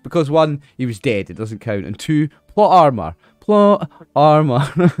resistance because 1, he was dead, it doesn't count, and 2, plot armor.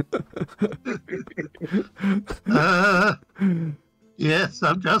 Yes,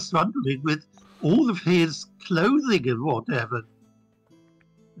 I'm just wondering, with all of his clothing and whatever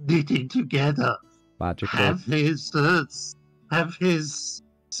knitting together, Magical. have his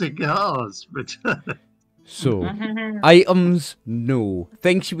cigars returned. So, items, no.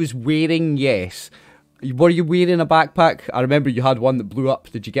 Things she was wearing, yes. Were you wearing a backpack? I remember you had one that blew up.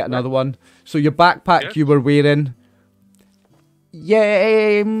 Did you get another one? So your backpack you were wearing...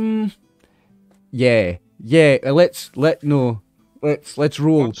 Yeah, let's roll.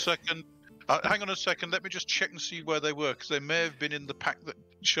 1 second. Hang on a second. Let me just check and see where they were, because they may have been in the pack that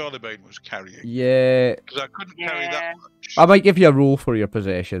Charlemagne was carrying. Yeah. Because I couldn't carry that much. I might give you a roll for your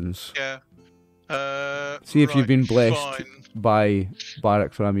possessions. Yeah. See if you've been blessed by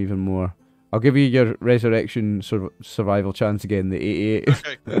Barrack Ram even more. I'll give you your resurrection survival chance again, the 88.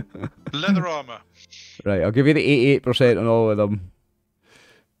 Okay. Leather armor. Right, I'll give you the 88% on all of them.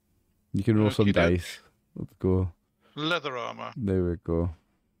 You can roll some Okey-doke. dice. Let's go. Leather armor. There we go.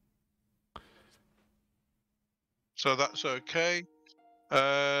 So that's okay.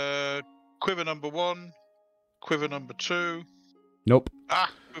 Quiver number 1. Quiver number 2. Nope.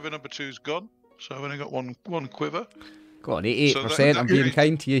 Quiver number 2's gone. So I've only got one quiver. Go on, 88%. So I'm being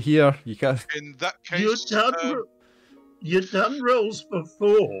kind to you here. You can't. In that case, You're done. You've done rolls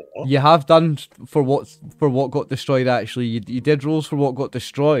before. You have done for what got destroyed. Actually, you did rolls for what got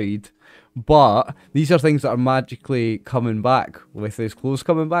destroyed, but these are things that are magically coming back with his clothes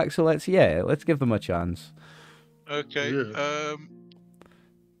coming back. So let's give them a chance. Okay. Yeah.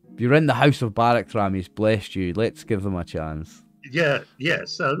 You're in the house of Barakthram. He's blessed you. Let's give them a chance. Yeah.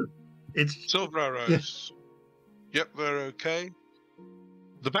 So it's Silver arrows. Yep, they're okay.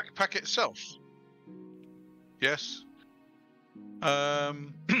 The backpack itself. Yes. My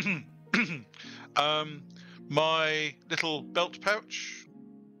little belt pouch.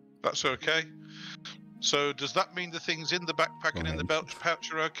 That's okay. So does that mean the things in the backpack and in the belt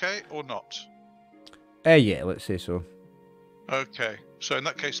pouch are okay or not? Yeah, let's say so. Okay. So in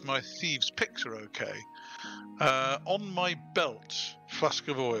that case, my thieves' picks are okay. On my belt, flask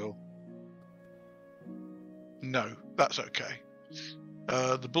of oil. No, that's okay.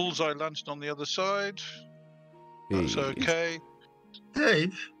 The bullseye lantern on the other side. That's okay.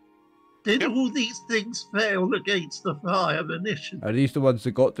 Dave. Did all these things fail against the fire munition? Are these the ones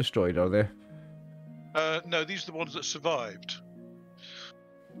that got destroyed, are they? No, these are the ones that survived.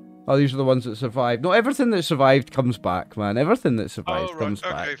 Oh, these are the ones that survived. No, everything that survived comes back, man. Everything that survived comes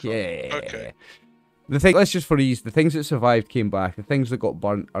back. Fine. Yeah. Okay. Let's just freeze. The things that survived came back. The things that got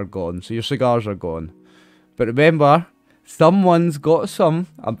burnt are gone. So your cigars are gone. But remember, someone's got some,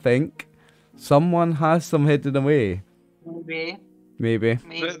 I think. Someone has some hidden away. Maybe.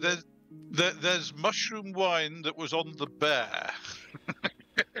 There's mushroom wine that was on the bear.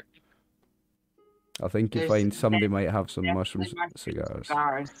 I think you find somebody might have some mushroom cigars.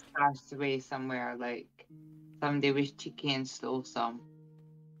 Cigars stashed away somewhere, like somebody was cheeky and stole some.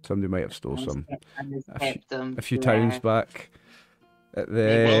 Somebody might have stole some. A few towns back. At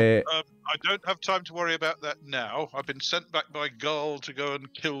the... Well, I don't have time to worry about that now. I've been sent back by Garl to go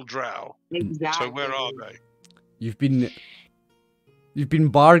and kill Drow. Exactly. So where are they? You've been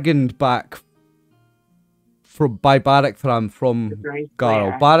bargained back by Barakthram from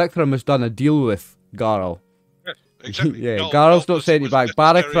Garl. Barakthram has done a deal with Garl. Yes, exactly. Yeah, Garl's not sent you back.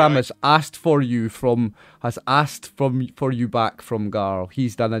 Barakthram has asked for you back from Garl.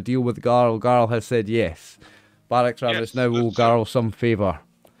 He's done a deal with Garl. Garl has said yes. Barakthram is now owe Garl some favour.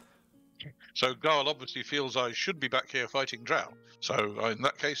 So Garl obviously feels I should be back here fighting Drow. So in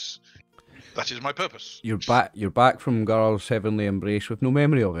that case, that is my purpose. You're back from Garl's heavenly embrace with no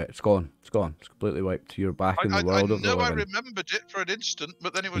memory of it. It's gone. It's completely wiped. You're back in the world of the living. I remembered it for an instant,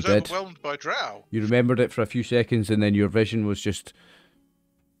 but then it was overwhelmed by Drow. You remembered it for a few seconds, and then your vision was just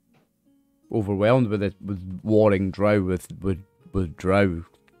overwhelmed with warring Drow, with Drow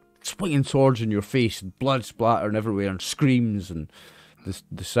swinging swords in your face, and blood splattering everywhere, and screams, and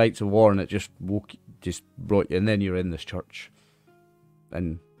the sights of war, and it just brought you. And then you're in this church,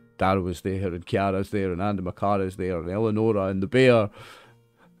 and Darrow is there, and Kiara's there, and Andy Makara's there, and Eleonora, and the bear,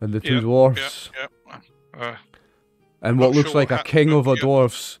 and the two dwarfs. And what looks like a king of a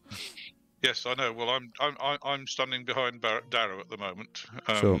dwarfs. Yes, I know. Well, I'm standing behind Darrow at the moment.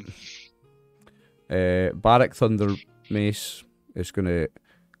 Barak Thunder Mace is going to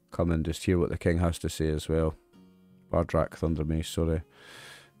come and just hear what the king has to say as well. Bardrak Thunder Mace, sorry.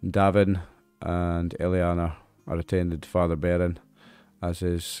 Davin and Eliana are attended Father Berin, as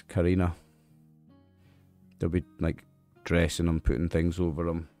is Karina. They'll be like dressing him, putting things over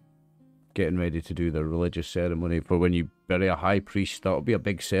him, getting ready to do their religious ceremony. For when you bury a high priest, that'll be a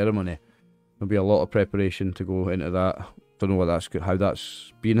big ceremony. There'll be a lot of preparation to go into that. Don't know how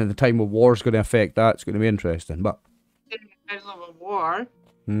that's been in the time of war is going to affect that. It's going to be interesting. But in the middle of a war.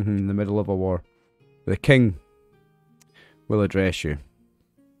 In the middle of a war, the king will address you.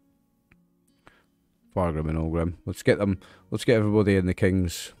 Fargrim and Olgrim. Let's get everybody in the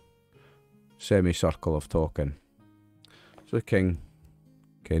king's semicircle of talking. So the king,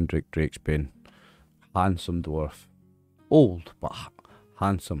 Kendrick Drakesbane, handsome dwarf. Old, but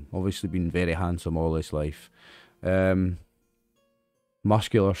handsome. Obviously been very handsome all his life.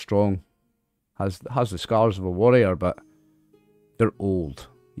 Muscular, strong. Has the scars of a warrior, but they're old.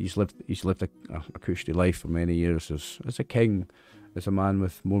 He's lived a cushy life for many years as a king, as a man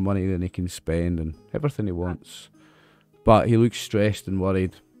with more money than he can spend and everything he wants. But he looks stressed and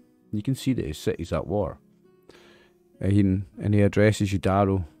worried. You can see that his city's at war. And he addresses you,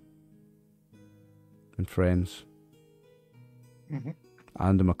 Darrow, and friends.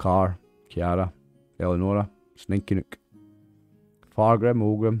 Andy Makar, Kiara, Eleonora, Sninkinook, Fargrim,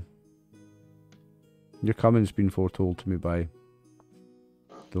 Olgrim. Your coming's been foretold to me by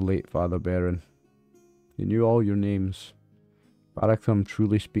the late Father Berin. He knew all your names. Barakthram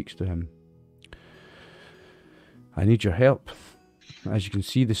truly speaks to him. I need your help. As you can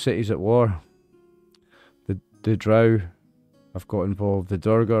see, the city's at war. the Drow have got involved. The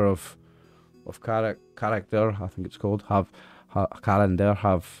Durgar of character, I think it's called,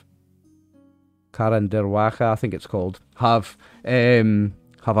 Karandirwaka, I think it's called, have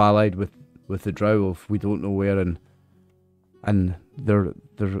allied with the Drow of we don't know where, and they're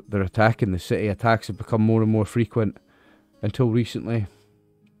attacking the city. Attacks have become more and more frequent until recently.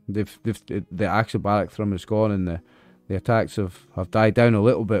 The axe of Barrack-thrum is gone, and the attacks have died down a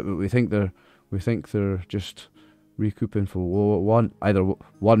little bit, but we think they're just recouping for either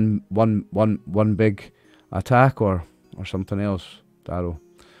one big attack or something else, Darrow.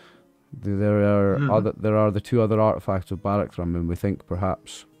 There are the two other artifacts of Barrack-thrum, and we think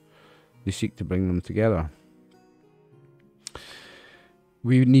perhaps they seek to bring them together.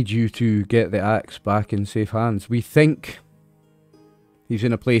 We need you to get the axe back in safe hands. We think he's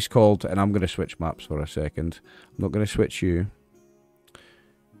in a place called, and I'm going to switch maps for a second. I'm not going to switch you.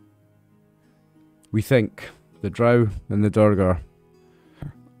 We think the Drow and the Durgar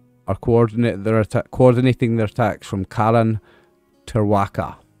are coordinating their attacks from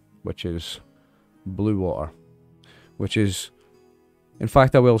Karandirwaka, which is blue water, which is, in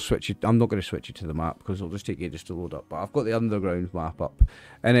fact, I will switch you. I'm not going to switch you to the map because it'll just take ages to load up. But I've got the underground map up,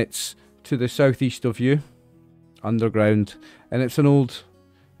 and it's to the southeast of you, underground, and it's an old,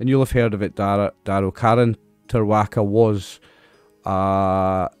 and you'll have heard of it, Darrow. Karandirwaka was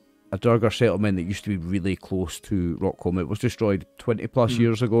a Durgar settlement that used to be really close to Rockholm. It was destroyed 20 plus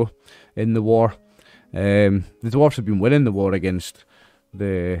years ago in the war. The dwarves have been winning the war against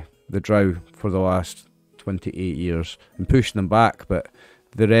the Drow for the last 28 years and pushing them back, but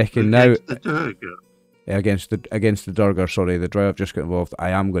they reckon against now the Durgar. Against the Durgar, sorry, the Drow have just got involved.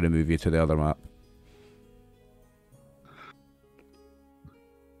 I am going to move you to the other map.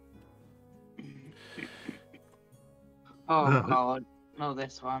 Oh God, no,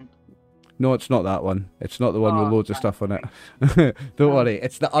 this one. No, it's not that one. It's not the one with loads of stuff on it. Don't worry,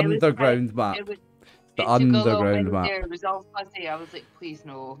 it's the underground map. The underground map. It was all fuzzy. I was like, please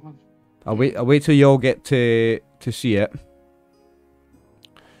no. I'll wait till you all get to see it.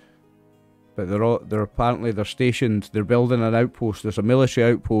 But they're apparently stationed. They're building an outpost. There's a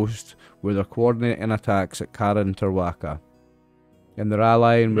military outpost where they're coordinating attacks at Karandirwaka, and they're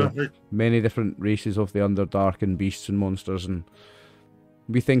allying with many different races of the Underdark and beasts and monsters. And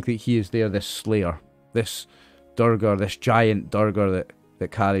we think that he is there, this Slayer, this Durgar, this giant Durgar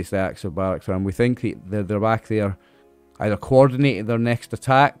that carries the axe of Barrack-thrum. We think that they're back there, either coordinating their next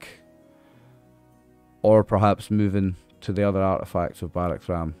attack, or perhaps moving to the other artifacts of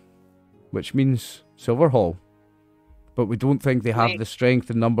Barrack-thrum, which means Silverhall. But we don't think they have the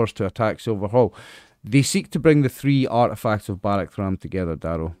strength and numbers to attack Silverhall. They seek to bring the three artifacts of Barrack-thrum together,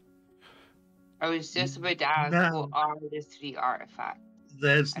 Darrow. I was just about to ask, what are the three artifacts?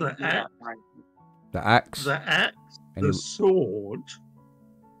 There's the axe. The axe. The axe. The sword.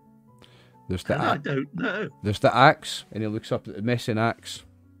 There's the I don't know. There's the axe, and he looks up at the missing axe.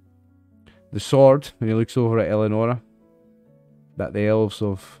 The sword, and he looks over at Eleonora, that the elves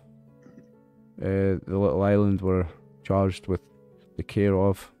of the little island were charged with the care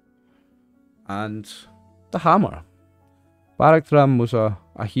of. And the hammer. Barrack-thrum was a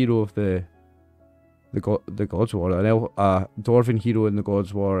hero of the Gods' War, a dwarven hero in the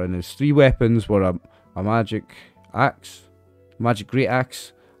Gods' War, and his three weapons were a magic axe, a magic great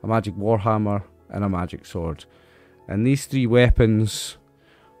axe, a magic warhammer, and a magic sword. And these three weapons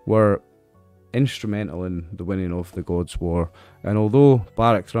were instrumental in the winning of the Gods' War. And although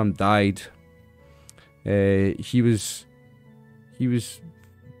Barrack-thrum died, he was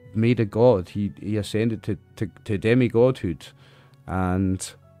made a god. He ascended to demigodhood,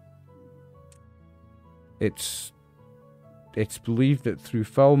 and it's believed that through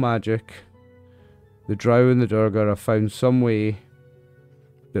foul magic, the Drow and the Durgar have found some way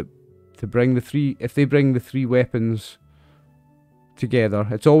that if they bring the three weapons together.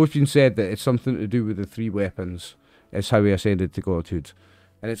 It's always been said that it's something to do with the three weapons. It's how he ascended to godhood.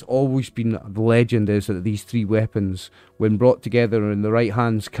 And it's always been, the legend is that these three weapons, when brought together in the right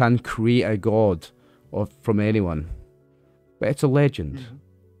hands, can create a god from anyone. But it's a legend. Mm-hmm.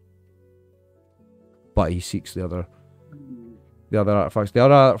 But he seeks the other artifacts. The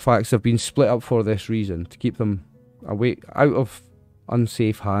other artifacts have been split up for this reason, to keep them away, out of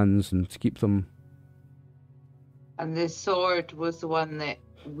unsafe hands, and to keep them. And the sword was the one that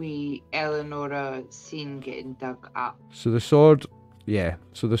Eleonora seen getting dug up. So the sword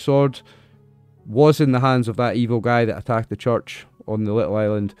was in the hands of that evil guy that attacked the church on the little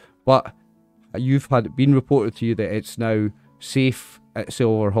island, but you've had been reported to you that it's now safe at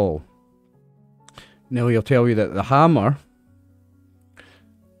Silverhall. Now he'll tell you that the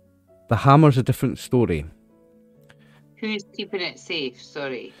hammer's a different story. Who's keeping it safe?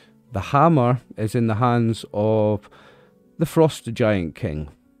 Sorry. The hammer is in the hands of the Frost Giant King.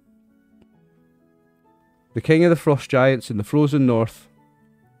 The king of the Frost Giants in the frozen north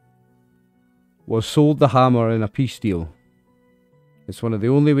was sold the hammer in a peace deal. It's one of the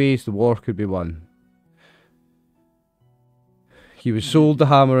only ways the war could be won. He was sold the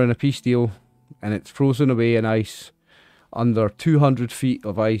hammer in a peace deal, and it's frozen away in ice, under 200 feet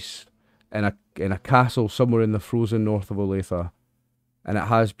of ice, in a castle somewhere in the frozen north of Olathe, and it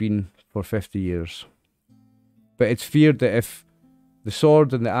has been for 50 years. But it's feared that if the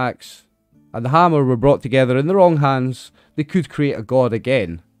sword and the axe and the hammer were brought together in the wrong hands, they could create a god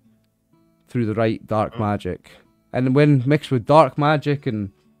again through the right dark magic. And when mixed with dark magic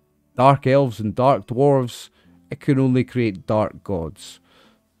and dark elves and dark dwarves, it can only create dark gods.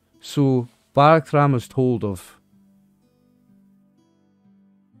 So Barathram is told of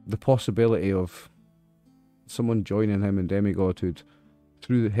the possibility of someone joining him in demigodhood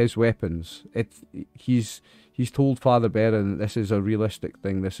through his weapons. He's told Father Baron that this is a realistic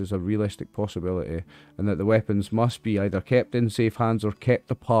thing, this is a realistic possibility, and that the weapons must be either kept in safe hands or kept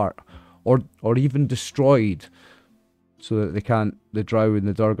apart, or even destroyed, so that the Drow and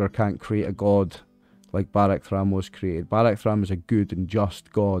the Durgar can't create a god like Barathram was created. Barathram is a good and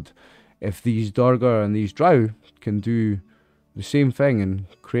just god. If these Durgar and these Drow can do the same thing and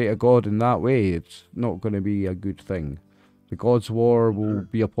create a god in that way, it's not going to be a good thing. The God's War will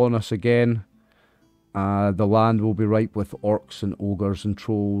be upon us again. The land will be ripe with orcs and ogres and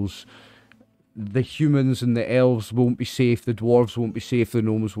trolls. The humans and the elves won't be safe. The dwarves won't be safe. The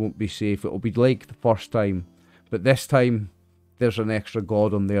gnomes won't be safe. It'll be like the first time. But this time, there's an extra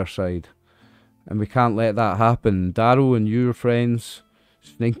god on their side. And we can't let that happen. Darrow and your friends,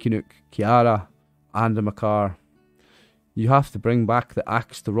 Sninkinook, Kiara, and Makar, you have to bring back the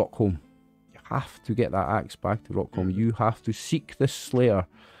axe to Rockholm. You have to get that axe back to Rockholm. You have to seek the Slayer.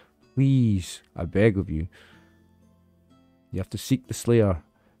 Please, I beg of you. You have to seek the Slayer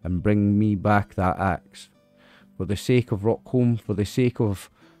and bring me back that axe. For the sake of Rockholm, for the sake of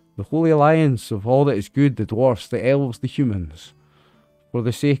the Holy Alliance, of all that is good, the dwarfs, the elves, the humans. For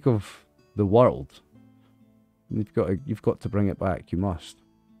the sake of the world. You've got to bring it back. You must.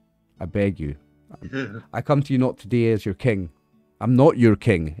 I beg you. I come to you not today as your king. I'm not your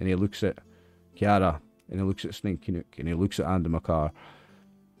king. And he looks at Kiara, and he looks at Sninkinook, and he looks at Andamakar.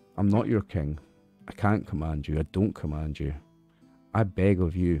 I'm not your king. I can't command you. I don't command you. I beg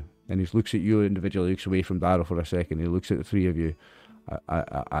of you. And he looks at you individually, looks away from Darrow for a second, he looks at the three of you.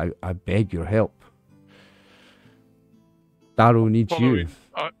 I beg your help. Darrow needs you.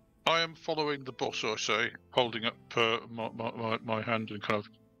 I am following the boss, I say, holding up my hand and kind of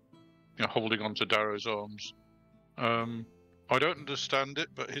holding onto Darrow's arms. I don't understand it,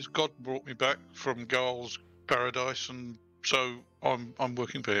 but his god brought me back from Garl's paradise, and so I'm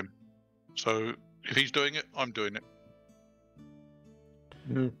working for him. So if he's doing it, I'm doing it.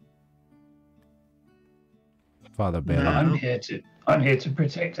 Father Baron. I'm here to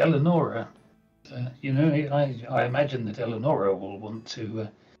protect Eleonora. I imagine that Eleonora will want to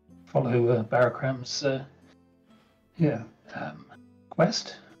follow Barakram's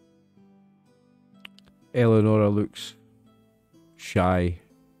quest. Eleonora looks shy,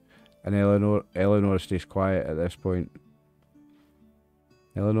 and Eleanor stays quiet at this point.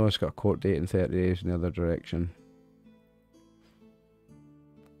 Eleanor's got a court date in 30 days in the other direction.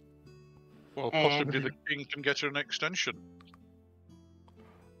 Well, possibly the king can get her an extension.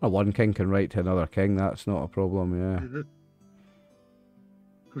 One king can write to another king, that's not a problem, yeah.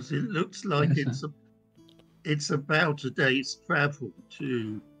 Because it looks like it's about a day's travel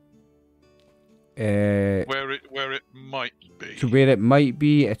to... where it might be. To where it might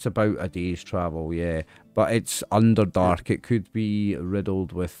be, it's about a day's travel, yeah. But it's underdark. It could be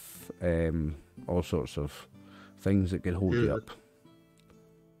riddled with all sorts of things that could hold you up.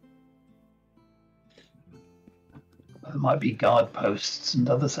 There might be guard posts and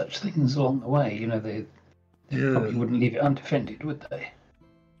other such things along the way. They probably wouldn't leave it undefended, would they?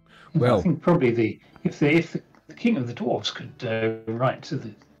 Well, I think probably if the king of the dwarves could write to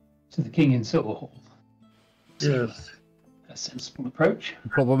the king in Silverhall. Yes. A sensible approach. The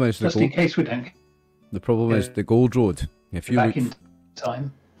problem is in case we don't. The problem is the Gold Road. If you back in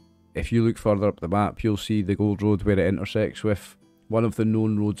time. If you look further up the map, you'll see the Gold Road where it intersects with one of the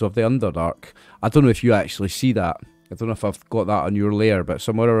known roads of the Underdark. I don't know if you actually see that. I don't know if I've got that on your layer, but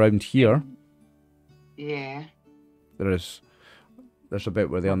somewhere around here, yeah, there's a bit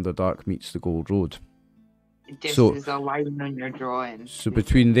where the Underdark meets the Gold Road. This is a line on your drawing. So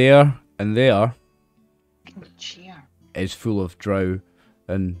between there and there cheer. Is full of Drow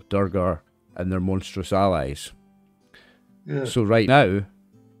and Durgar and their monstrous allies. Yeah. So right now,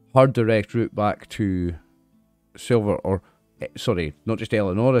 her direct route back to Silver, or sorry, not just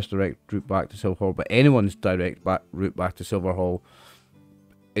Eleanor's direct route back to Silverhall, but anyone's direct route back to Silverhall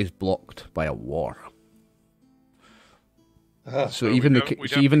is blocked by a war. So even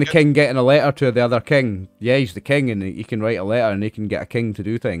the king getting a letter to the other king, yeah, he's the king and he can write a letter and he can get a king to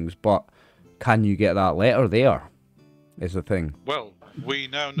do things, but can you get that letter there? Is the thing. Well, we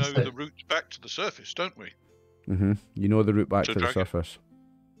now know the route back to the surface, don't we? You know the route back to the surface.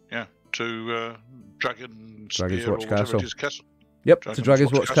 Yeah, to Dragon's Watch Castle. Castle. Yep, to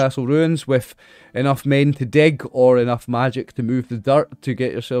Dragon's Watch Castle ruins with enough men to dig or enough magic to move the dirt to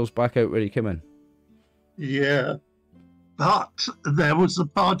get yourselves back out where you came in. Yeah, but there was a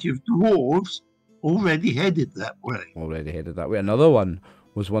party of dwarves already headed that way. Another one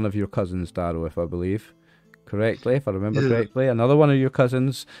was one of your cousins, Darrow, if I believe correctly, if I remember correctly. Another one of your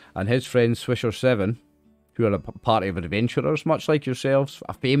cousins and his friend Swisher7, who are a party of adventurers, much like yourselves,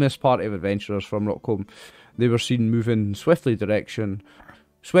 a famous party of adventurers from Rockcombe. They were seen moving swiftly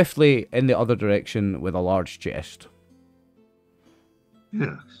in the other direction with a large chest.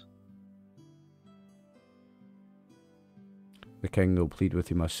 Yes. The king will plead with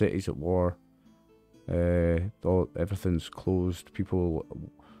you, my city's at war. Everything's closed. People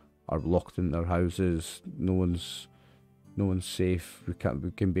are locked in their houses. No one's safe. We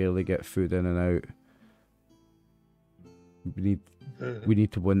can barely get food in and out. We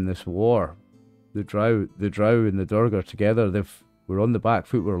need to win this war. The Drow and the Durg together. We're on the back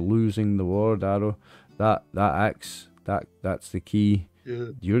foot. We're losing the war, Darrow. That axe. That's the key. Yeah.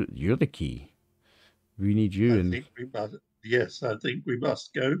 You're the key. We need you. I think we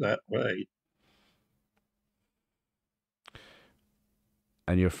must go that way.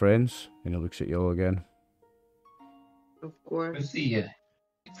 And your friends? And he looks at you all again. Of course.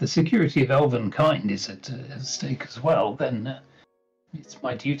 If the security of elven kind is at stake as well, then it's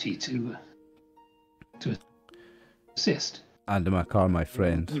my duty to assist. And Makar, my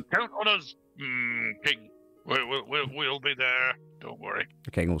friend. Count on us, King. We'll be there. Don't worry.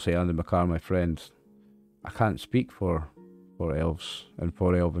 The king will say, Andy Makar, my friend. I can't speak for elves and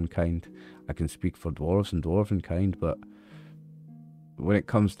for elven kind. I can speak for dwarves and dwarven kind, but when it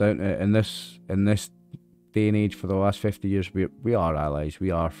comes down to it, in this day and age, for the last 50 years, we are allies,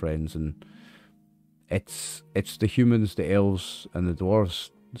 we are friends, and it's the humans, the elves, and the dwarves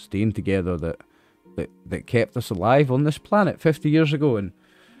staying together that kept us alive on this planet 50 years ago,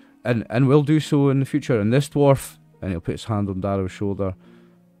 and will do so in the future. And this dwarf, and he'll put his hand on Darrow's shoulder,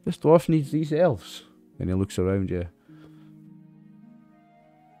 this dwarf needs these elves. And he looks around you.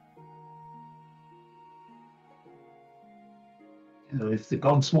 If the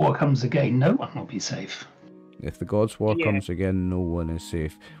God's War comes again, no one will be safe. If the God's War comes again, no one is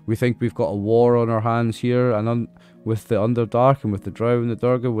safe. We think we've got a war on our hands here, and with the Underdark and with the Drow and the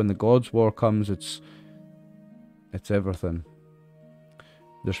Durga, when the God's War comes, it's everything.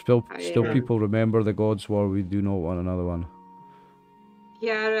 There's still people remember the God's War. We do not want another one.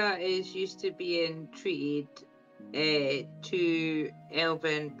 Kiara is used to being treated too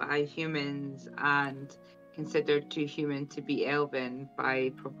elven by humans and considered too human to be elven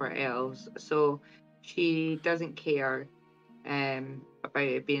by proper elves. So she doesn't care about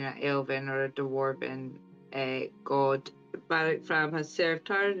it being an elven or a dwarven god. Barak Fram has served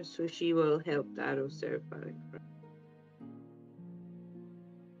her, so she will help Darrow serve Barak Fram.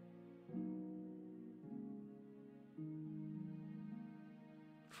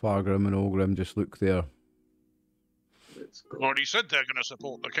 Fargrim and Ogrim just look there. Already said they're going to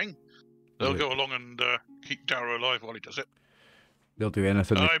support the king. They'll go along and keep Darrow alive while he does it. They'll do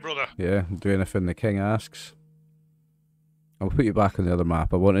anything. Aye, brother. Yeah, they'll do anything the king asks. I'll put you back on the other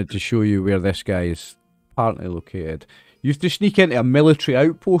map. I wanted to show you where this guy is apparently located. You have to sneak into a military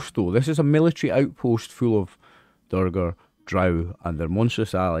outpost, though. This is a military outpost full of Durgar, Drow, and their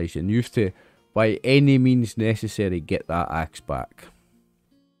monstrous allies, and you have to, by any means necessary, get that axe back.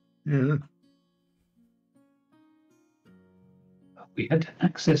 Yeah. We had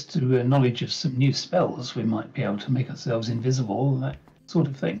access to knowledge of some new spells. We might be able to make ourselves invisible, that sort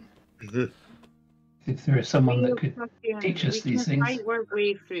of thing. If there is someone that could teach us these things. We can fight our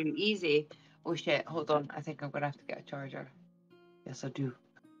way through easy. Oh shit, hold on. I think I'm going to have to get a charger. Yes, I do.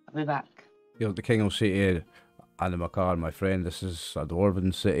 I'll be back. You know, the king will say to you, Anna Makar, my friend, this is a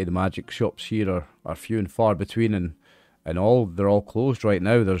dwarven city. The magic shops here are few and far between, and they're all closed right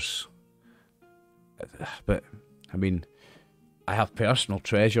now. But I mean, I have personal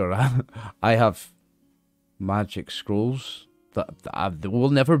treasure. I have magic scrolls that will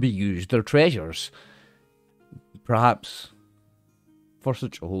never be used. They're treasures. Perhaps for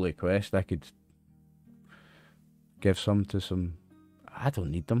such a holy quest, I could give some to some... I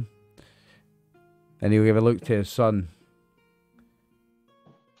don't need them. And he'll give a look to his son.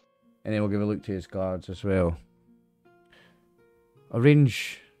 And he'll give a look to his guards as well.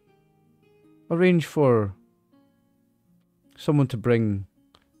 Arrange for someone to bring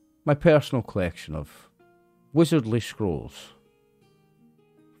my personal collection of wizardly scrolls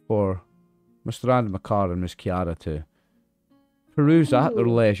for Mr. Andy McCarr and Miss Kiara to peruse at their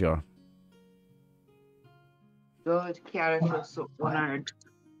leisure. God, Kiara feels so honoured.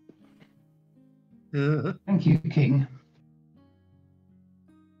 Thank you, King.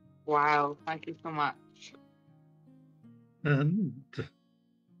 Wow, thank you so much. And the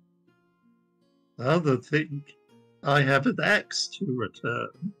other thing, I have an axe to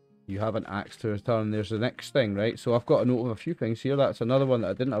return. You have an axe to return. There's the next thing, right? So I've got a note of a few things here. That's another one that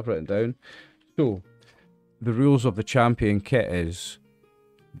I didn't have written down. So, the rules of the champion kit is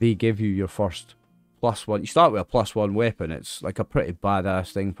they give you your first +1. You start with a +1 weapon. It's like a pretty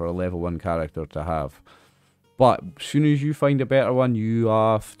badass thing for a level 1 character to have. But as soon as you find a better one, you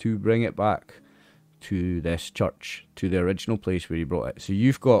have to bring it back to this church, to the original place where you brought it. So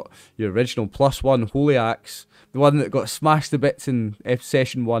you've got your original +1 holy axe, the one that got smashed to bits in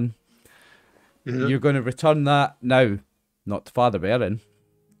session 1. Yeah. You're going to return that now, not to Father Baron.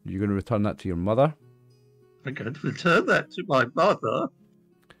 You're going to return that to your mother. I'm going to return that to my mother,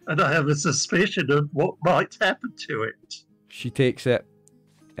 and I have a suspicion of what might happen to it. She takes it,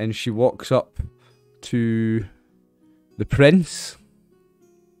 and she walks up to the prince,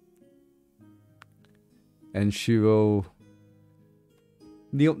 and she will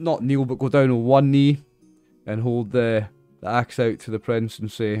not kneel, but go down on one knee and hold the axe out to the prince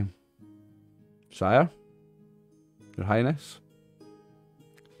and say, "Sire, Your Highness."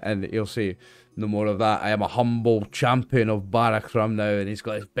 And he'll say, "No more of that. I am a humble champion of Barathram now." And he's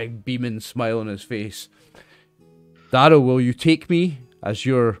got this big beaming smile on his face. "Darrow, will you take me as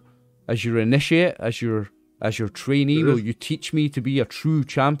your initiate, as your trainee? Will you teach me to be a true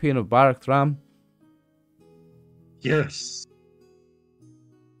champion of Barathram?" Yes.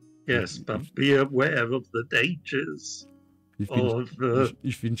 Yes, but be aware of the dangers.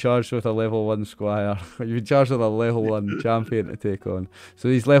 You've been charged with a level 1 squire. You've been charged with a level 1 champion to take on. So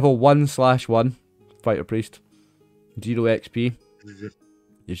he's level 1/1, fighter priest. 0 XP.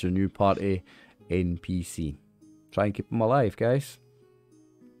 He's your new party NPC. Try and keep him alive, guys.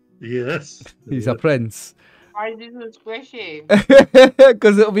 Yes. He's a prince. Why is he so squishy?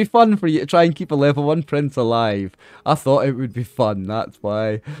 Because it'll be fun for you to try and keep a level 1 prince alive. I thought it would be fun, that's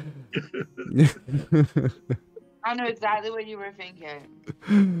why. I know exactly what you were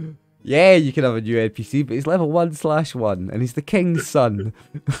thinking. Yeah, you can have a new NPC, but he's level 1/1, and he's the king's son.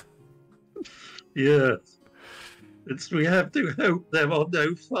 Yes. We have to hope there are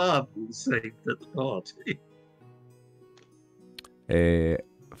no farmers saved at the party.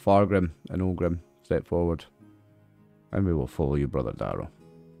 Fargrim and Ogrim, step forward, and we will follow you, Brother Darrow,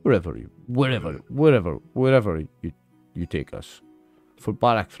 wherever you take us. For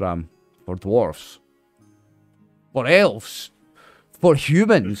Barathram, for dwarfs, for elves, for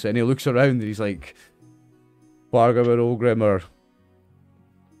humans. And he looks around and he's like, Fargrim and Ogrim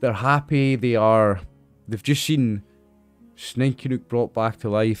they're happy. They've just seen Snakenook brought back to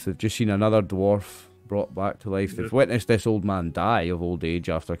life. They've just seen another dwarf brought back to life. They've witnessed this old man die of old age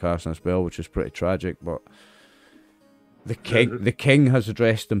after casting a spell, which is pretty tragic. But the king has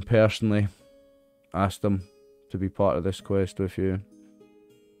addressed them personally, asked them to be part of this quest with you.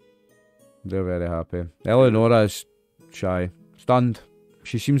 They're very happy. Eleonora is shy, stunned.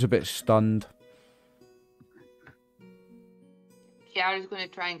 She seems a bit stunned. Kiara's going to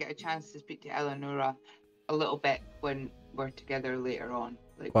try and get a chance to speak to Eleonora a little bit when we're together later on.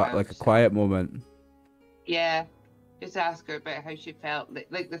 Like a quiet moment. Yeah, just ask her about how she felt.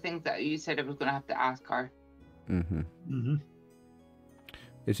 Like the things that you said I was going to have to ask her.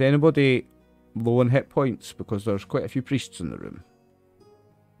 Is anybody low on hit points? Because there's quite a few priests in the room.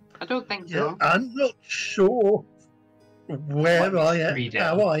 I don't think so. I'm not sure where I am,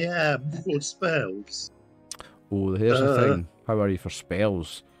 how I am for spells. Oh, here's the thing. How are you for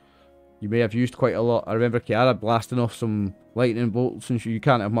spells? You may have used quite a lot. I remember Kiara blasting off some lightning bolts, and you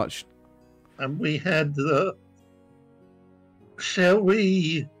can't have much. And we had the... Shall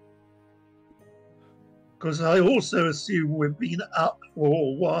we... Because I also assume we've been up for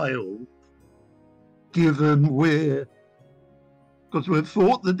a while. Given we're... Because we've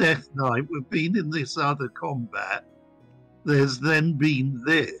fought the Death Knight, we've been in this other combat. There's then been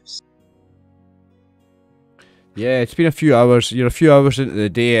this. Yeah, it's been a few hours. You're a few hours into the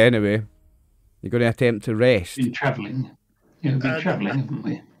day anyway. You're going to attempt to rest. Been travelling. We've been travelling, haven't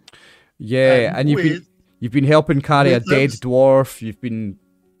we? Yeah, and You've been helping carry a dead dwarf. You've been...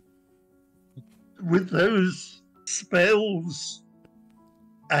 With those spells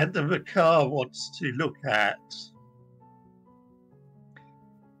and the Vicar wants to look at,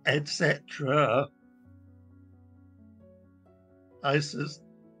 etc., I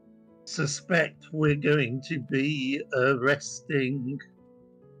suspect we're going to be arresting...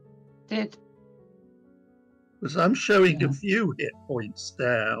 Because I'm showing a few hit points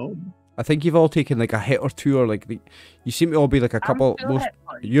down. I think you've all taken like a hit or two, or like you seem to all be like a couple.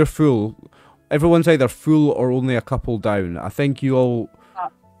 You're full. Everyone's either full or only a couple down. I think you all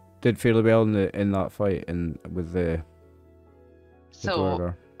did fairly well in that fight and with the.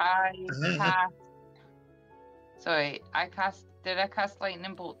 So I cast. Sorry, Did I cast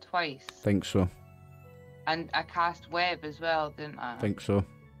lightning bolt twice? Think so. And I cast web as well, didn't I? Think so.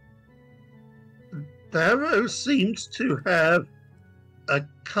 Darrow seems to have a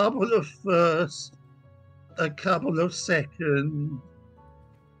couple of first, a couple of second,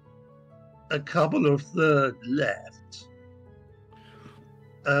 a couple of third left.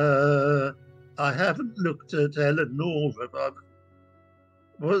 I haven't looked at Eleonora,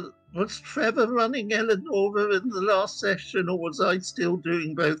 but was Trevor running Eleonora in the last session, or was I still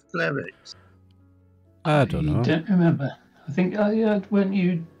doing both clerics? I don't know. I don't remember. I think, were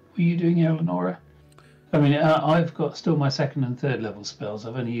you doing Eleonora? I mean, I've got still my second and third level spells.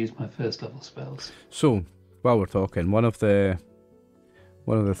 I've only used my first level spells. So, while we're talking, one of the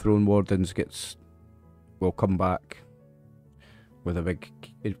throne wardens will come back with a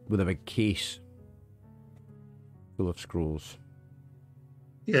big case full of scrolls.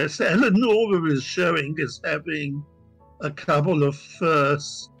 Yes, Eleonora is showing as having a couple of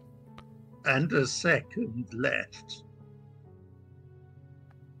first and a second left.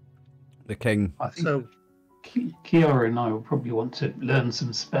 The king. I think Kiara and I will probably want to learn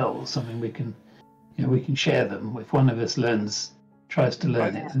some spells. I mean, we can share them. If one of us tries to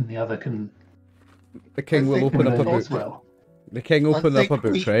learn it, then the other can. The king will open up a book. Well. The king opened up a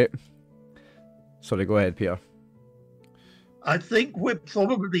book, right? Sorry, go ahead, Peter. I think we're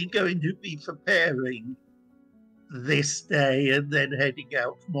probably going to be preparing this day and then heading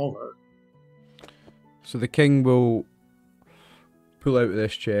out tomorrow. So the king will pull out of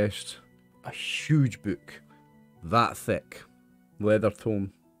this chest a huge book, that thick, leather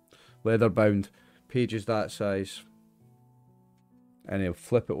tome, leather bound, pages that size, and he'll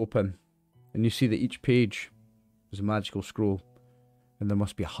flip it open, and you see that each page is a magical scroll, and there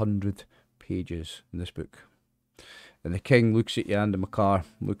must be 100 pages in this book. And the king looks at you, and the Makar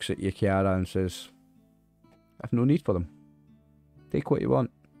looks at you, Kiara, and says, "I've no need for them. Take what you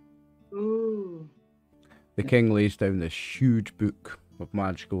want." Ooh. The king lays down this huge book of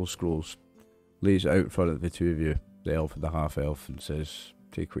magical scrolls, lays it out in front of the two of you, the elf and the half-elf, and says,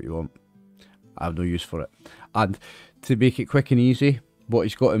 "Take what you want. I have no use for it." And to make it quick and easy, what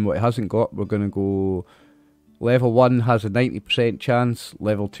he's got and what he hasn't got, we're going to go... Level 1 has a 90% chance,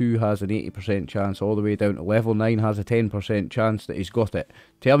 level 2 has an 80% chance, all the way down to level 9 has a 10% chance that he's got it.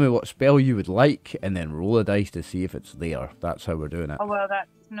 Tell me what spell you would like, and then roll a dice to see if it's there. That's how we're doing it. Oh, well,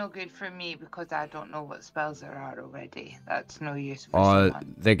 that's no good for me, because I don't know what spells there are already. That's no use for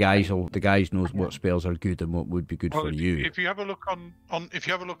someone. The guys knows what spells are good and what would be good for you. If you have a look on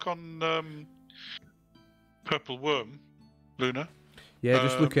Purple Worm, Luna. Yeah,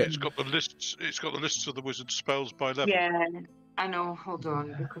 just look at. It's got the lists. It's got the lists of the wizard spells by level. Yeah, I know. Hold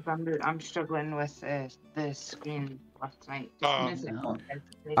on, because I'm struggling with the screen last night.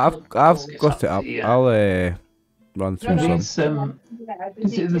 I've got it up. I'll run through some.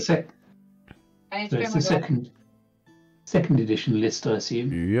 Is it the second edition list, I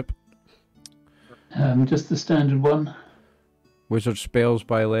assume? Yep. Just the standard one. Wizard spells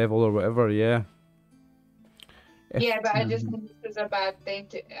by level or whatever. Yeah. Yeah, but I just think this is a bad thing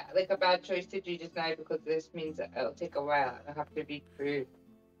a bad choice to do just now, because this means that it'll take a while. I have to read through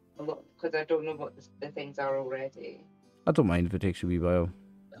a lot because I don't know what the things are already. I don't mind if it takes a wee while.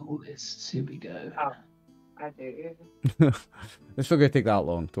 All lists, here we go. Oh, I do. It's not going to take that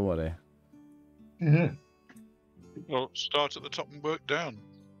long, don't worry. Yeah. Well, start at the top and work down.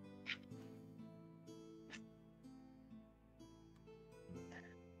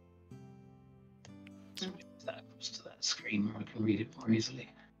 To that screen where I can read it more easily.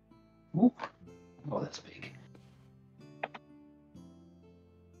 Ooh. Oh, that's big.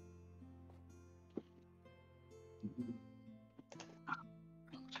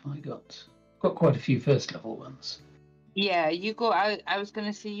 I got quite a few first level ones. Yeah, you go. I was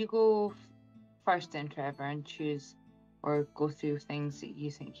gonna say you go first then, Trevor, and choose or go through things that you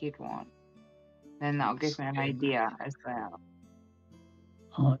think you'd want. Then that'll give me an idea as well.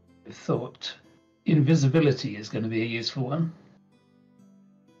 I thought invisibility is going to be a useful one.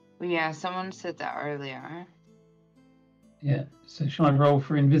 Well, yeah, someone said that earlier. Yeah. So shall I roll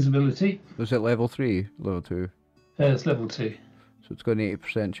for invisibility? Was it level 3? Level 2? It's level 2. So it's got an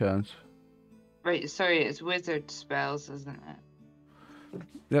 80% chance. Right, sorry, it's wizard spells, isn't it?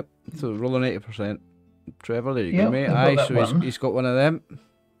 Yep, so rolling 80%. Trevor, there you Yep, go, mate. I've got Aye, that so one. he's got one of them.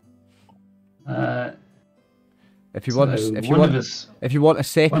 If you so want, if you want a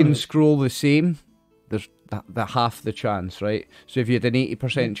second one scroll the same, there's the half the chance, right? So if you had an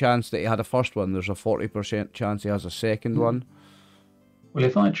 80% chance that he had a first one, there's a 40% chance he has a second one. Well,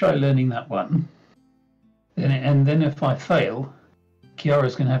 if I try learning that one, then if I fail,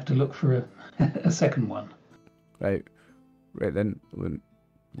 Kiara's going to have to look for a second one. Right then,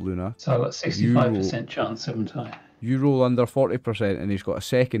 Luna. So I've got 65% chance, haven't I? You roll under 40% and he's got a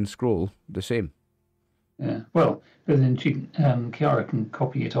second scroll, the same. Yeah, well, but then Kiara can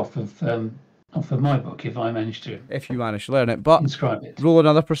copy it off of my book if I manage to. If you manage to learn it, but inscribe it. Roll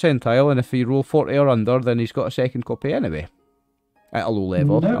another percentile, and if he roll 40 or under, then he's got a second copy anyway. At a low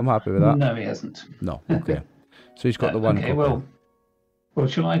level, No, I'm happy with that. No, he hasn't. No, okay. So he's got the one okay, copy. Well,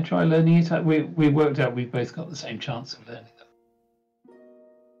 shall I try learning it? We worked out we've both got the same chance of learning them.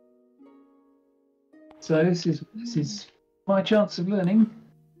 So this is my chance of learning.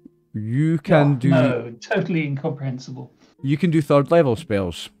 You can do. No, totally incomprehensible. You can do third level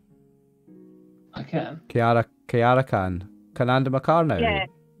spells. I can. Kiara can. Cananda Makar now. Yeah.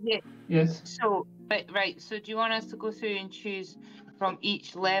 Yes. So, right. So, do you want us to go through and choose from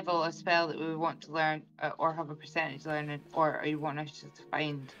each level a spell that we want to learn, or have a percentage learning, or you want us to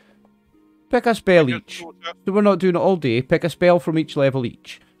find? Pick a spell each. So we're not doing it all day. Pick a spell from each level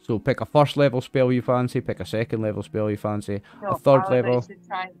each. So pick a first level spell you fancy. Pick a second level spell you fancy. A third level.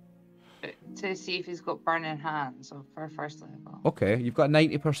 To see if he's got burning hands for first level. Okay, you've got a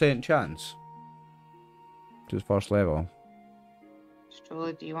 90% chance. To his first level. Roll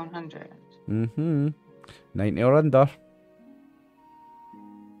a D100. 90 or under.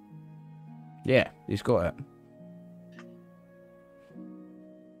 Yeah, he's got it.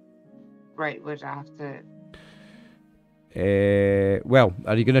 Right, would I have to? Well,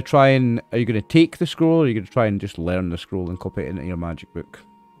 are you going to take the scroll, or are you going to try and just learn the scroll and copy it into your magic book?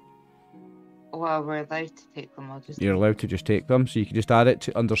 Well, we're allowed to take them. You're allowed to just take them, so you can just add it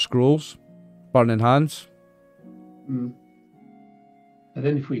to under scrolls, burning hands. And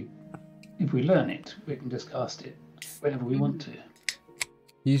then if we learn it, we can just cast it whenever we want to.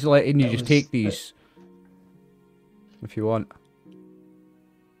 He's letting you just take these if you want.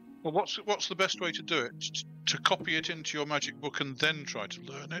 Well, what's the best way to do it? To copy it into your magic book and then try to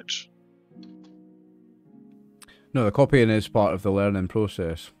learn it? No, the copying is part of the learning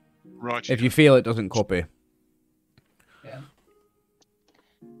process. Right. If you fail, it doesn't copy. Yeah.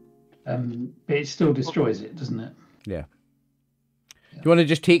 But it still destroys it, doesn't it? Yeah. Do you want to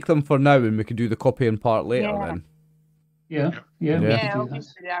just take them for now, and we can do the copying part later then? Yeah.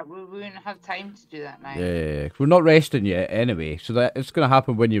 Obviously we wouldn't have time to do that now. Yeah. We're not resting yet anyway, so that it's going to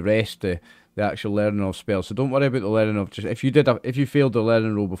happen when you rest the actual learning of spells. So don't worry about the learning of just if you failed the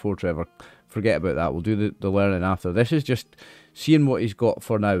learning roll before, Trevor, forget about that. We'll do the learning after. This is just seeing what he's got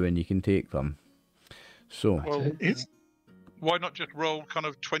for now, and you can take them. So why not just roll kind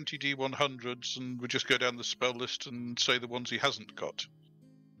of 20 D100s and we just go down the spell list and say the ones he hasn't got?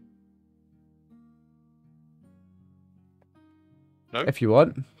 No? If you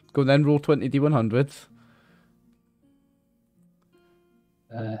want, go then roll 20 D100s.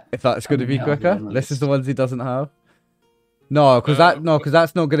 If that's going to be quicker, this is the ones he doesn't have. No, because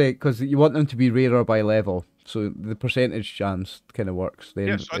that's not great. Because you want them to be rarer by level, so the percentage chance kind of works.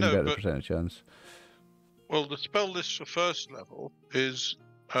 Yes, I know, the percentage chance. Well, the spell list for first level is.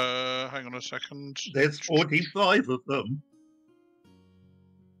 Hang on a second. There's 45 of them.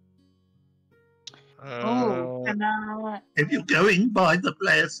 If you're going by the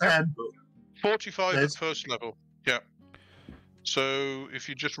player's handbook. 45 at first level. Yeah. So if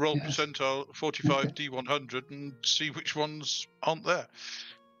you just roll percentile 45 D100 and see which ones aren't there,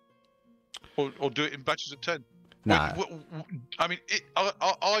 or do it in batches of 10. Nah. I mean,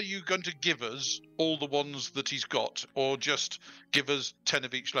 are you going to give us all the ones that he's got, or just give us 10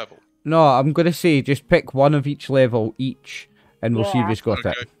 of each level? No, I'm going to say just pick one of each level each, and we'll see if he's got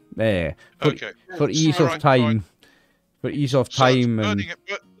it. Yeah. For ease of time. Fine. For ease of time.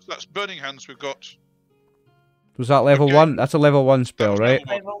 That's burning hands. We've got. Was that level 1? That's a level 1 spell, right?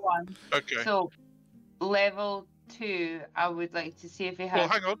 Level 1. Okay. So, level 2, I would like to see if he has. Well,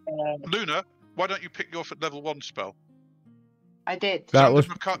 hang on, Luna. Why don't you pick your level 1 spell? I did. That was.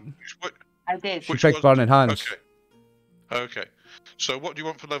 I did. She picked burning hands. Okay. So what do you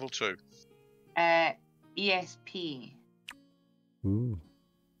want for level 2? ESP. Ooh.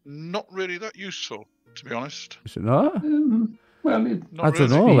 Not really that useful, to be honest. Is it not? Well, Not I don't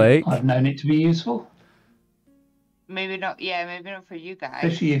know, really. like. I've known it to be useful. Maybe not. Yeah, maybe not for you guys.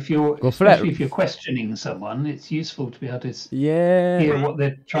 Especially if you're questioning someone, it's useful to be able to hear what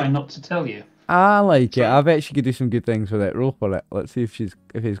they're trying not to tell you. I like it. I bet she could do some good things with it. Roll for it. Let's see if he's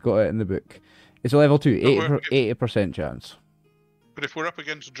got it in the book. It's a level 2, 80% chance. But if we're up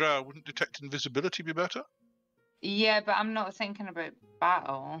against a drow, wouldn't detect invisibility be better? Yeah, but I'm not thinking about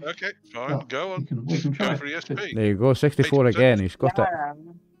battle. Okay, fine. Go on. We can try Go for ESP. There you go. 64 again. He's got it.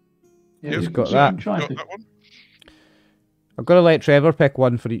 Yeah, he's got that. Got that one. I've got to let Trevor pick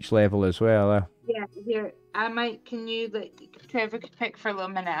one for each level as well. Yeah, here. Can you Trevor could pick for a little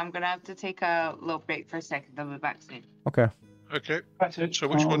minute? I'm going to have to take a little break for a second. I'll be back soon. Okay. Okay. So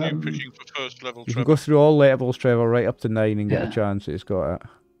which one are you picking for first level, You Trevor? can go through all levels, Trevor, right up to 9 and get a chance. He's got it.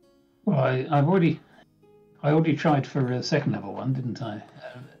 Well, I already tried for a second level one, didn't I?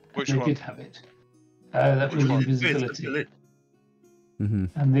 Which they one? did have it. That was invisibility. Mm-hmm.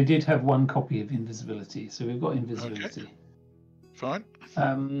 And they did have one copy of invisibility, so we've got invisibility. Okay. Fine.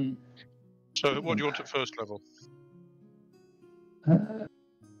 So what do you want at first level? I'm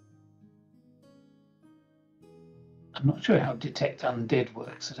not sure how detect undead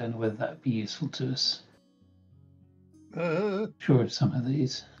works. I don't know whether that would be useful to us. Sure of some of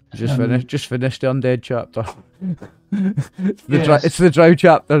these. Just finished the undead chapter. It's the drow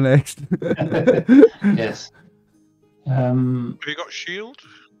chapter next. Yes. Have you got shield?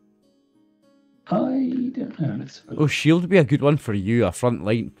 I don't know. Shield would be a good one for you, a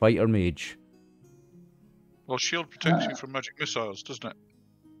front-line fighter mage. Well, shield protects you from magic missiles, doesn't it?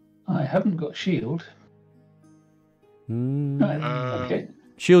 I haven't got shield. Okay.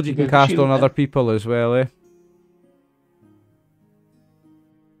 Shield you can cast on other people as well, eh?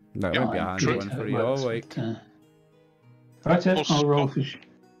 That would be a handy one for you all, like. Right, I'll roll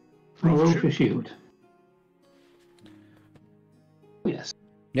for shield. Yes.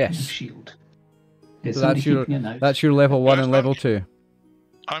 Yes. Shield. So that's your level 1 and level 2.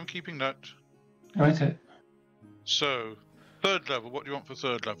 I'm keeping that. Right. So, third level. What do you want for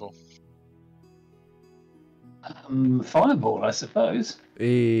third level? Fireball, I suppose.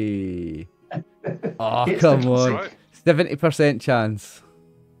 Hey. Oh, come on. Right. 70% chance.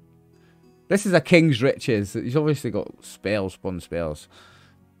 This is a king's riches. He's obviously got spells upon spells.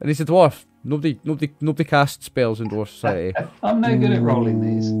 And he's a dwarf. Nobody casts spells in Dwarf Society. I'm no good at rolling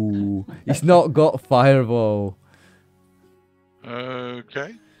these. He's not got fireball.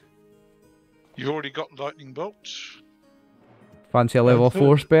 Okay. You've already got lightning bolt. Fancy a level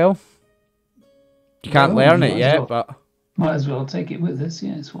 4 spell? You can't learn it yet, but... Might as well take it with us,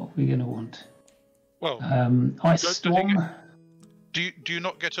 yeah, it's what we're going to want. Well, Ice Storm. Do you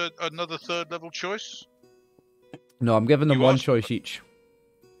not get another third level choice? No, I'm giving them one choice each.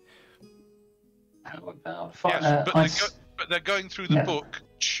 How about but they're going through the book,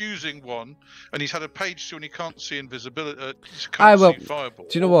 choosing one, and he's had a page through and he can't see invisibility. See fireball.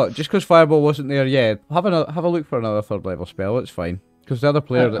 Do you know what? Just because fireball wasn't there yet, have a look for another third level spell. It's fine. Because the other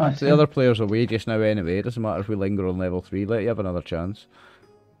players are away just now anyway. It doesn't matter if we linger on level 3. Let you have another chance.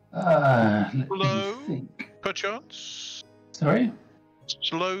 Slow, perchance. Sorry.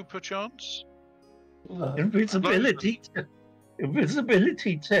 Slow, perchance. Invisibility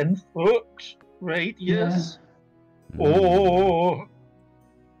 10 foot radius. Or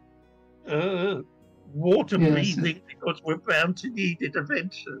water breathing because we're bound to need it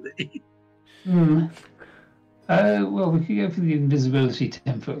eventually. Well, we could go for the invisibility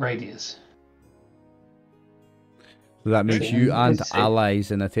 10-foot radius. So that makes you and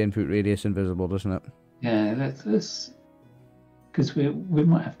allies in a 10-foot radius invisible, doesn't it? Yeah, that's because we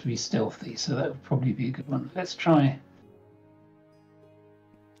might have to be stealthy, so that would probably be a good one. Let's try.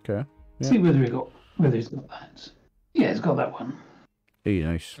 Okay. Yeah. See whether he's got that. Yeah, he's got that one. Very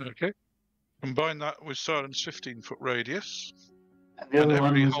nice. Okay. Combine that with Siren's 15-foot radius. And the other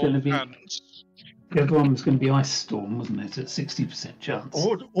one was going to be. The other one was going to be Ice Storm, wasn't it? At 60% chance.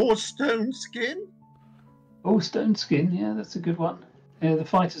 Or Stone Skin. Oh, Stone Skin. Yeah, that's a good one. Yeah, the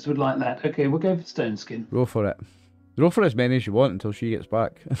fighters would like that. Okay, we'll go for Stone Skin. Roll for it. Roll for as many as you want until she gets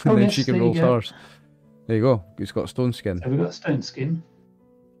back. And then she can roll hers. There you go. He's got Stone Skin. So we've got Stone Skin.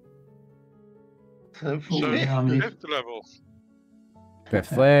 Fifth level.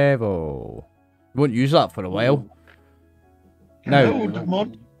 Fifth level. Won't use that for a while. Now,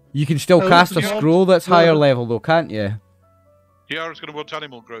 you can still cast a scroll that's higher level though, can't you? Yara's going to want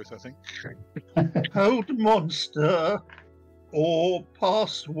animal growth, I think. Hold monster, or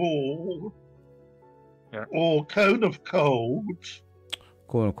pass wall, or cone of cold.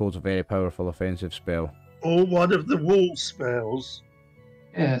 Cone of Cold's a very powerful offensive spell. Or one of the wall spells.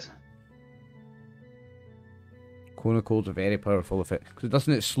 Yes. Cone of Cold's a very powerful effect. Because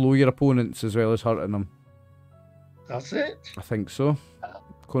doesn't it slow your opponents as well as hurting them? That's it? I think so.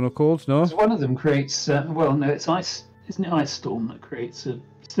 Cone of Cold, no? One of them creates, well, no, it's ice. Isn't it Ice Storm that creates a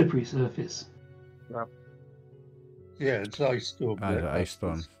slippery surface? Yeah, it's Ice Storm. Ice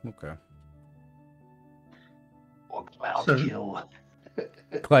Storm. Okay. Or Cloud Kill.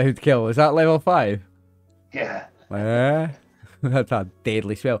 Cloud Kill. Is that level 5? Yeah. That's a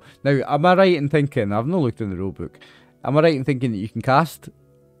deadly spell. Now, am I right in thinking, I've not looked in the rulebook, am I right in thinking that you can cast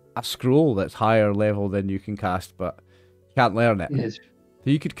a scroll that's higher level than you can cast, but you can't learn it? Yes. So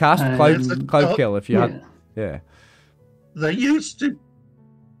you could cast Cloud Kill if you had... Yeah. They used to...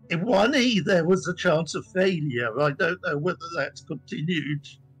 In 1E, there was a chance of failure. I don't know whether that's continued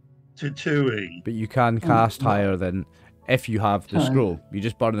to 2E. But you can cast higher than if you have the scroll. You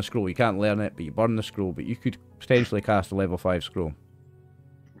just burn the scroll. You can't learn it, but you burn the scroll. But you could potentially cast a level 5 scroll.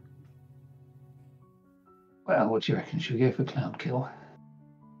 Well, what do you reckon? Should we go for Cloud Kill?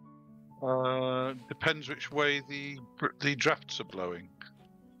 Depends which way the drafts are blowing.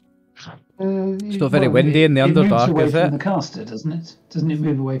 It's not very windy in the Underdark, it moves away is from it? The caster, doesn't it? Doesn't it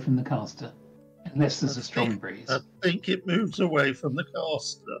move away from the caster? Unless there's a strong breeze. I think it moves away from the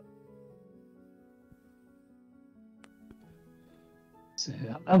caster. So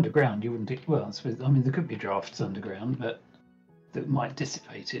underground, you wouldn't. Well, I suppose. I mean, there could be drafts underground, but that might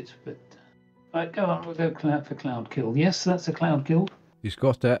dissipate it. But right, go on. We'll go for Cloud Kill. Yes, that's a Cloud Kill. He's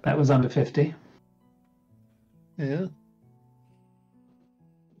got it. That was under 50. Yeah.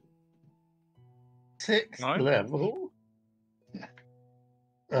 6th level.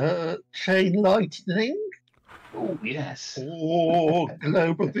 Chain Lightning. Oh, yes. Or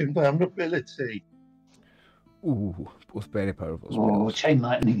Globe of Invulnerability. Ooh, both very powerful spells. Oh, Chain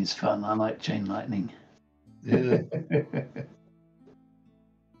Lightning is fun. I like Chain Lightning. Yeah.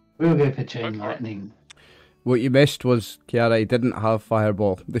 We'll go for Chain Lightning. What you missed was Kiara, he didn't have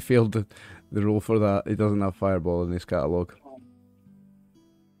Fireball. They failed the roll for that. He doesn't have Fireball in his catalogue.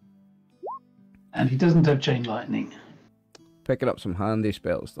 And he doesn't have Chain Lightning. Picking up some handy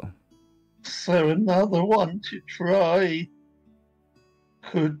spells, though. So another one to try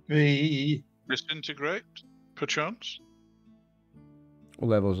could be... Disintegrate, perchance?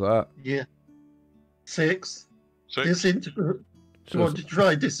 What level's that? Yeah. 6. 6. Disintegrate. So Do you want to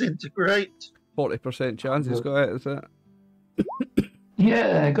try Disintegrate? 40% chance he's got it, is it?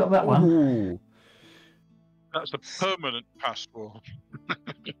 Yeah, I got that one. Ooh. That's a permanent passport.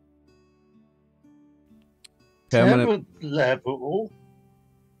 Permanent. 7th level.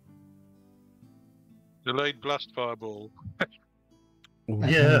 Delayed blast fireball. Ooh.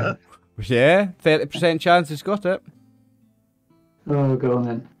 Yeah. Yeah, 30% chance he's got it. Oh, go on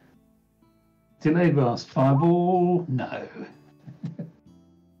then. Delayed blast fireball. No.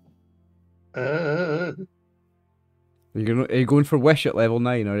 Are you going for Wish at level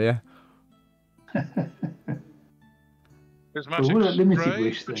 9, are you? Prismatic Well, limited spray,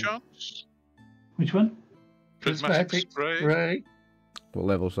 wish then. perchance? Which one? Prismatic spray. What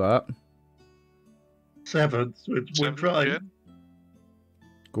level's that? 7th. We'll Seventh, try. yeah.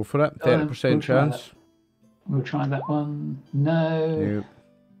 Go for it. 30% we'll try chance. We'll try that one. No. Yep.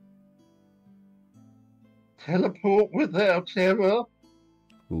 Teleport without error.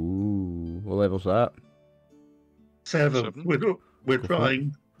 Ooh, what level's that? 7th. We're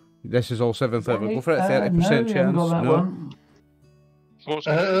trying. This is all 7th level. Go for it. 30% no, chance. we haven't got that No. one. Force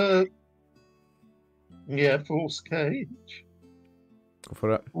Yeah, Force Cage. Go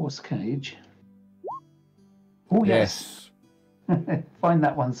for it. Force Cage. Oh, yes. Find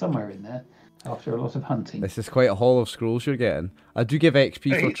that one somewhere in there after a lot of hunting. This is quite a haul of scrolls you're getting. I do give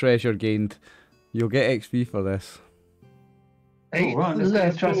XP for treasure gained. You'll get XP for this. 8th right,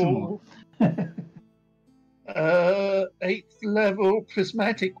 let's try some more. level. 8th level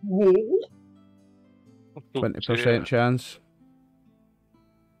Prismatic Wall. 20% chance.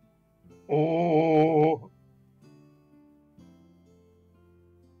 Or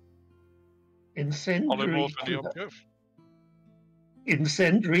Polymorph in the object.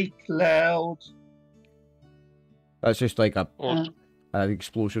 Incendiary Cloud. That's just like an Or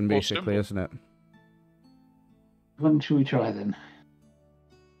explosion, basically, isn't it? When should we try then?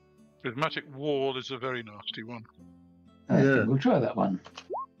 prismatic wall is a very nasty one. Okay, Yeah. we'll try that one.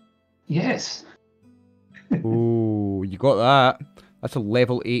 Yes. Ooh, you got that. That's a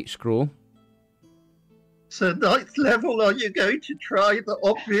level 8 scroll. So 9th level, are you going to try the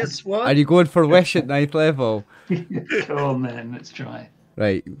obvious one? Are you going for Wish at 9th level? Come on then, let's try.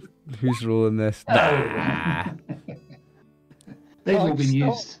 Right, who's rolling this? Oh. They've all been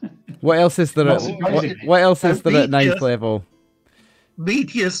used. What else is there? What else is there at 9th level?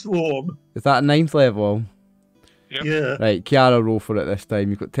 Meteor swarm. Is that 9th level? Yep. Yeah. Right, Kiara, roll for it this time.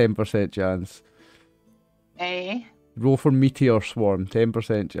 You've got 10% chance. Roll for meteor swarm.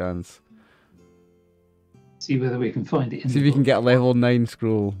 10% chance. See whether we can find it. See if you can get a level 9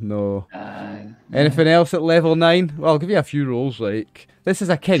 scroll. No. Anything else at level 9? Well, I'll give you a few rolls. Like this is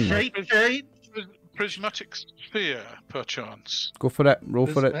a king. Shade. Prismatic sphere, perchance. Go for it. Roll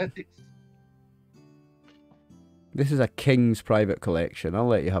for it. This is a king's private collection. I'll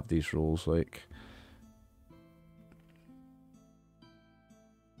let you have these rolls. Like.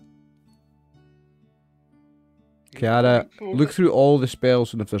 Kiara, look through all the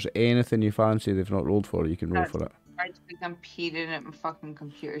spells, and if there's anything you fancy they've not rolled for, you can roll for it. I just think I'm peering at my fucking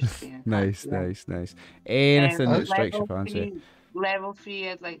computer screen. Nice. Anything that strikes your fancy. Level 3,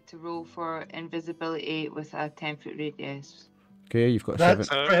 I'd like to roll for invisibility with a 10-foot radius. Okay, you've got 7.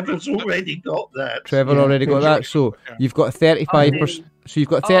 Trevor's already got that. Trevor already got that, so you've got 35%. So you've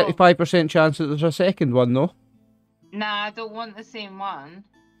got 35% chance that there's a second one, though. Nah, I don't want the same one.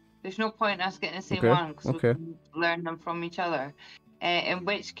 There's no point in us getting the same one because we can learn them from each other. In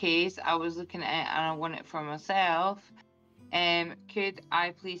which case, I was looking at it and I want it for myself. Could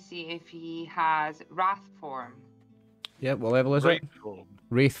I please see if he has Wrath form? Yeah, what level is it?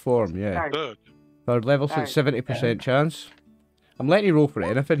 Wraith form, yeah. Third level, so it's 70% chance. I'm letting you roll for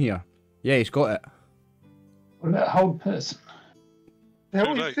anything here. Yeah, he's got it. What about hold person?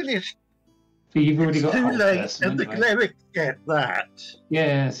 Now we finished. So you've already got too hold late, person, and the clerics get that.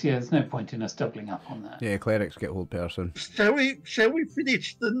 Yes, there's no point in us doubling up on that. Yeah, clerics get hold person. Shall we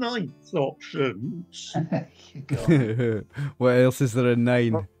finish the 9th options? What else is there in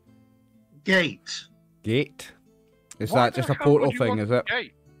 9? Gate. Gate? Is that just a portal thing, is it?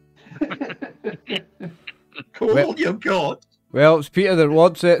 Call your god. Well, it's Peter that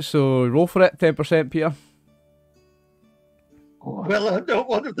wants it, so roll for it. 10%, Peter. Well, I'm not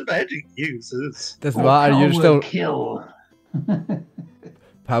one of the magic users. Doesn't matter, you're still... Kill.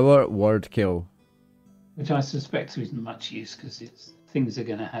 Power word kill. Which I suspect isn't much use, because things are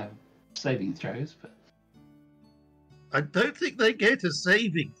going to have saving throws, but... I don't think they get a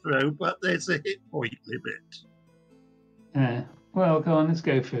saving throw, but there's a hit point limit. Well, go on, let's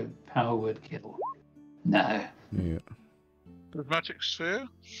go for power word kill. No. Yeah. Prismatic sphere?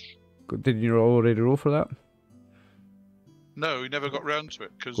 Didn't you already roll for that? No, we never got round to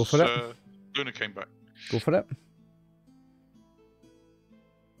it because Luna came back. Go for it.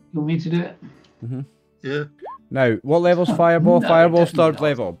 You want me to do it? Mm-hmm. Yeah. Now, what level's Fireball? No, Fireball's third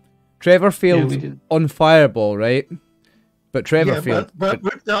level. Trevor failed on Fireball, right? But Trevor failed. But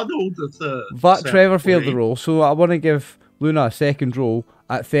we've done all the third. But Trevor failed the roll, so I want to give Luna a second roll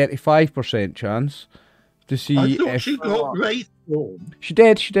at 35% chance to see I thought if she got Wraith form. She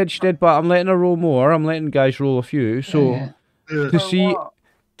did, but I'm letting her roll more. I'm letting guys roll a few, so to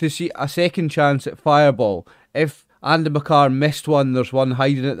see a second chance at Fireball. If Andy McCarr missed one, there's one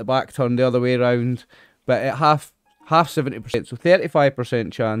hiding at the back turn the other way around, but at half 70%, so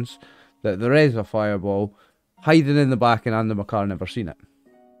 35% chance that there is a Fireball hiding in the back and Andy McCarr never seen it.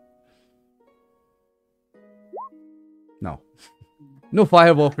 No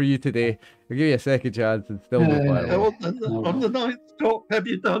Fireball for you today. I'll give you a second chance and still no Fireball. On the 9th stop, have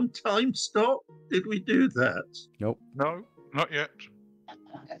you done time stop? Did we do that? Nope. No, not yet.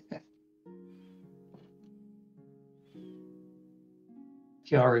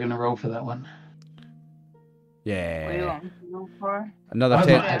 Kiara going to roll for that one. Yeah. What do you want me to roll for? Another I've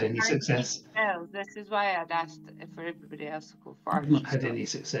 10. not had any success. This is why I'd asked for everybody else to go first. I've not had any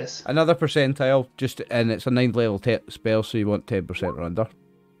success. Another percentile, and it's a 9th level spell, so you want 10% or under.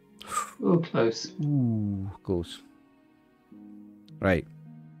 Oh, close. Ooh, close. Right.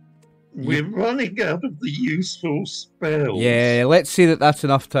 We're running out of the useful spells. Yeah, let's say that's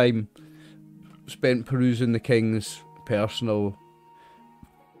enough time spent perusing the king's personal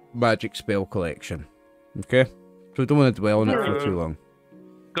magic spell collection. Okay? So we don't want to dwell on it for too long.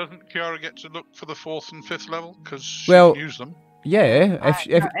 Doesn't Kiara get to look for the 4th and 5th level? Because she can use them. Yeah,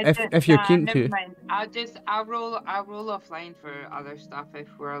 if you're keen to. Mind. I'll roll offline for other stuff if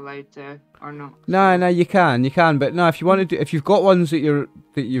we're allowed to or not. No, you can, but no, if you wanted to, if you've got ones that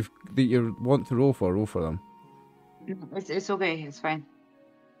you want to roll for them. It's okay, it's fine.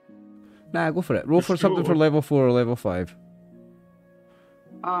 Nah, go for it. Roll for something for level 4 or level 5.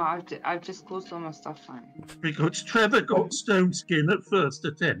 Oh, I've just closed all my stuff fine. Because Trevor got stone skin at first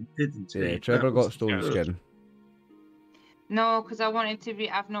attempt, didn't he? Yeah, Trevor got stone skin. No, because I wanted to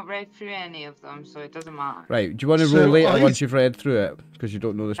be. I've not read through any of them, so it doesn't matter. Right. Do you want to roll later once you've read through it? Because you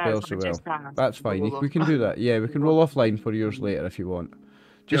don't know the spell so well. That's fine. We can do that. Yeah, we can roll offline for yours later if you want.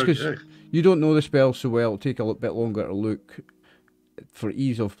 Just because you don't know the spell so well, it'll take a little bit longer to look. For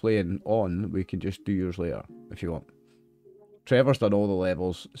ease of playing on, we can just do yours later if you want. Trevor's done all the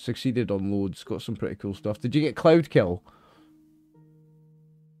levels, succeeded on loads, got some pretty cool stuff. Did you get Cloud Kill?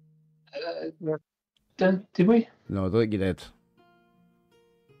 Did we? No, I don't think you did.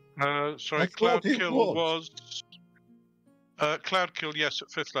 Sorry, Cloud Kill was... Cloud Kill, yes, at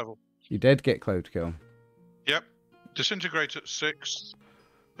 5th level. You did get Cloud Kill. Yep. Disintegrate at 6th.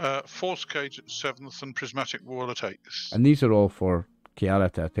 Force Cage at 7th and Prismatic Wall at 8th. And these are all for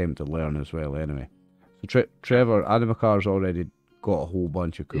Kiara to attempt to learn as well, anyway. So Trevor, Animacar's already got a whole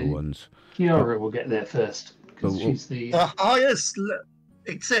bunch of cool ones. Kiara will get there first, because she's the highest,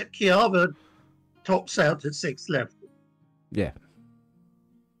 except Kiara tops out at 6th level. Yeah.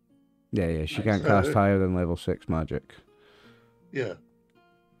 Yeah, she can't cast higher than level 6 magic. Yeah.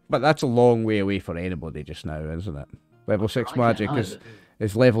 But that's a long way away for anybody just now, isn't it? Level 6 magic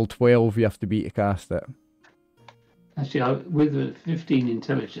is level 12 you have to be to cast it. Actually, with a 15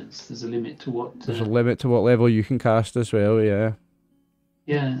 intelligence, there's a limit to what... There's a limit to what level you can cast as well, yeah.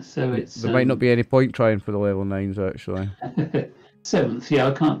 Yeah, so it's... There might not be any point trying for the level 9s, actually. 7th, yeah,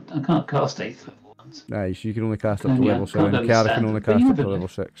 I can't cast 8th level ones. Nice, you can only cast up to level 7. Kiara can only cast up to level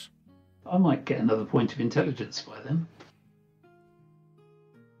 6. I might get another point of intelligence by then.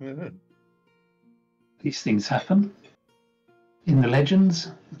 Yeah. These things happen. In the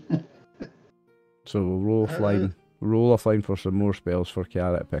legends. So we'll roll offline. Roll offline for some more spells for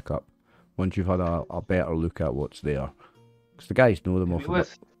Kiara to pick up once you've had a better look at what's there. Because the guys know them off like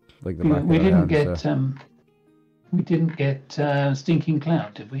the back of their hands. We didn't get Stinking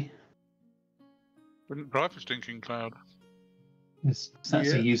Cloud, did we? Didn't drive for Stinking Cloud. That's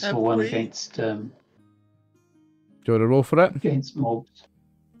a useful one against... Do you want to roll for it? Against mobs.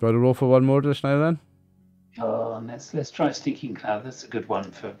 Do you want to roll for one more just now then? Oh, let's try Stinking Cloud. That's a good one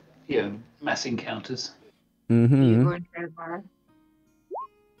for mass encounters. Mm-hmm.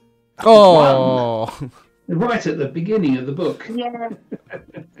 Oh! Right at the beginning of the book. Yeah.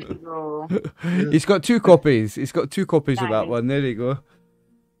 He's got 2 copies. He's got 2 copies of that one. There you go.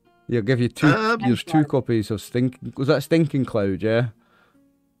 He'll give you 2. There's 2 copies of Stinking. Was that Stinking Cloud? Yeah.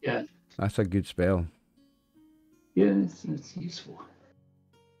 Yeah. That's a good spell. Yeah, it's useful.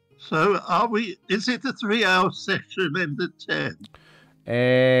 So is it a 3-hour session end at 10?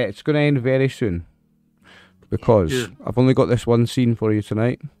 It's going to end very soon. Because I've only got this one scene for you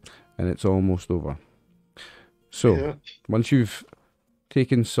tonight. And it's almost over. So, once you've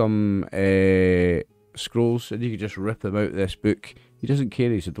taken some scrolls, and you can just rip them out of this book. He doesn't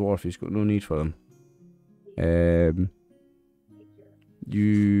care, he's a dwarf, he's got no need for them.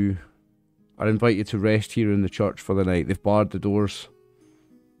 You are invited to rest here in the church for the night. They've barred the doors.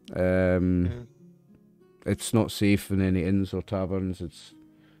 It's not safe in any inns or taverns.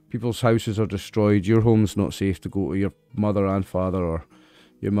 People's houses are destroyed. Your home's not safe to go to. Your mother and father, or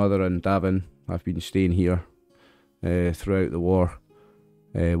your mother and Davin, have been staying here throughout the war,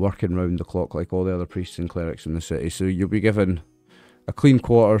 working round the clock like all the other priests and clerics in the city. So you'll be given a clean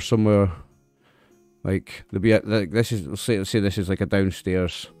quarter somewhere. Like there'll be let's say this is like a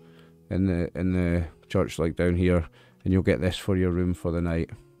downstairs in the church, like down here, and you'll get this for your room for the night.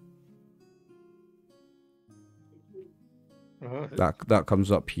 That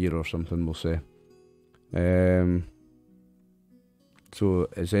comes up here or something, we'll say. So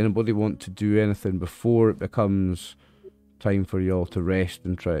does anybody want to do anything before it becomes time for you all to rest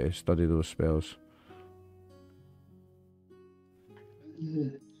and try to study those spells?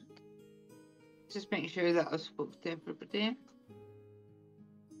 Just make sure that I spoke to everybody.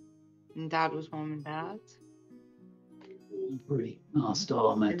 And Dad was Mum and Dad. Pretty last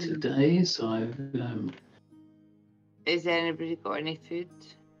armour today, so Has anybody got any food?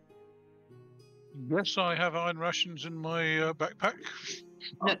 Yes, I have iron rations in my backpack.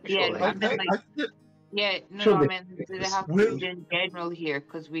 No, I mean, do they have food in general here?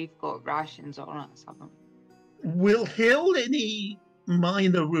 Because we've got rations on us, haven't we? We'll heal any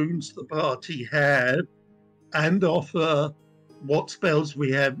minor wounds the party had and offer what spells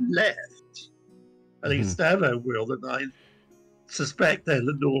we have left. At least Stavo will, and I suspect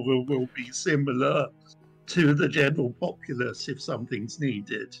Eleanor will be similar to the general populace if something's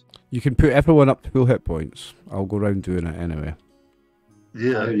needed. You can put everyone up to full hit points. I'll go around doing it anyway.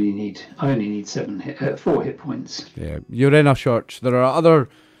 Yeah. I only need 4 hit points. Yeah, you're in a church. There are other...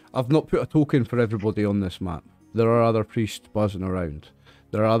 I've not put a token for everybody on this map. There are other priests buzzing around.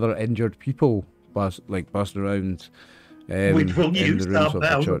 There are other injured people buzzing around. Which will in the use rooms up of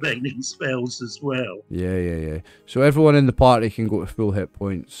the our church. remaining spells as well. Yeah. So everyone in the party can go to full hit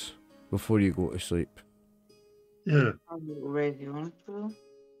points before you go to sleep. Yeah. I'm already on full.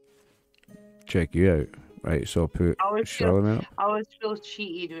 Check you out. Right, so I'll put Charlemagne up. I always feel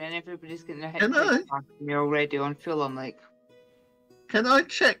cheated when everybody's getting their hit Can points back and you're already on full. I'm like, Can I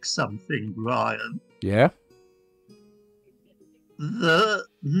check something, Brian? Yeah? The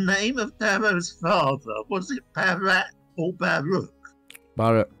name of Darrow's father, was it Barak or Baruch?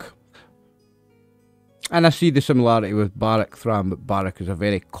 Barak. And I see the similarity with Barak Thram, but Barak is a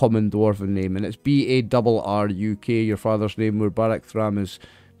very common dwarven name, and it's B-A-R-R-U-K, your father's name, where Barak Thram is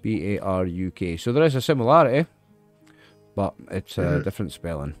B-A-R-U-K. So there is a similarity, but it's a different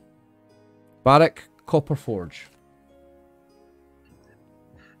spelling. Barak Copperforge.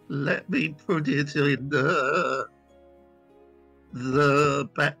 Let me put it in the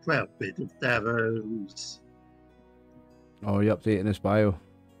background bit of Darrow's. Oh, you're updating his bio.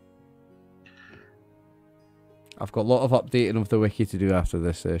 I've got a lot of updating of the wiki to do after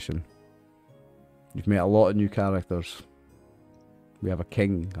this session. You've met a lot of new characters. We have a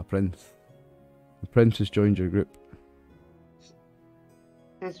king, a prince. The prince has joined your group.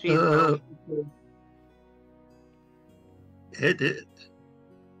 Edit.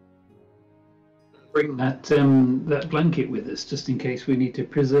 Bring that blanket with us, just in case we need to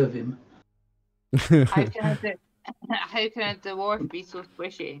preserve him. how can a dwarf be so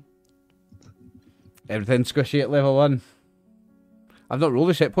squishy? Everything's squishy at level 1. I've not rolled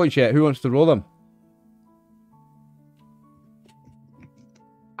the set points yet. Who wants to roll them?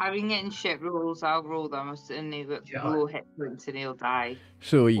 I've been getting shit rolls. I'll roll them. And they've got low hit points and he'll die.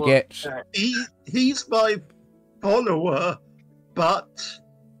 So you get... He's my follower, but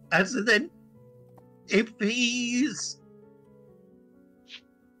as an... If he's...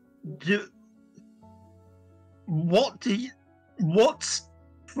 What's...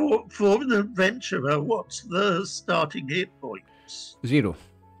 For an adventurer, what's the starting hit points? 0.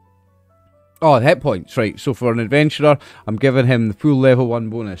 Oh, hit points, right. So for an adventurer, I'm giving him the full level 1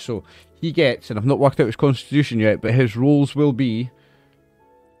 bonus. So he gets, and I've not worked out his constitution yet, but his rolls will be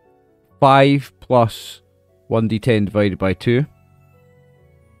 5 plus 1d10 divided by 2.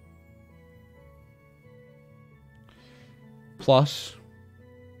 Plus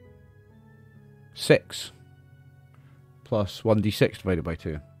 6 plus 1d6 divided by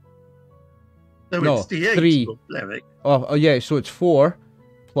 2. So no, it's D8 3. for cleric. Oh, yeah, so it's 4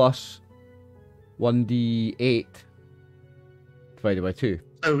 plus 1d8 divided by 2.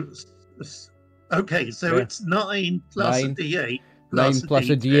 Okay, so it's 9 plus 9, a D8. 9 plus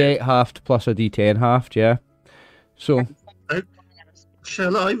a D8 halved plus a D10 halved, yeah. So,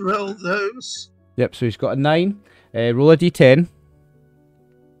 shall I roll those? Yep, so he's got a 9. Roll a D10.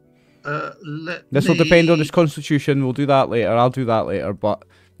 This will depend on his constitution. We'll do that later. I'll do that later, but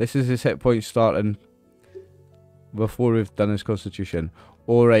this is his hit points starting before we've done his constitution.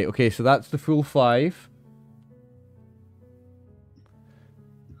 Alright, okay, so that's the full 5.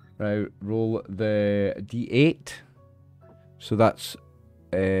 Right, roll the D8. So that's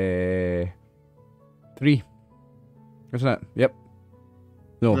 3. Isn't it? Yep.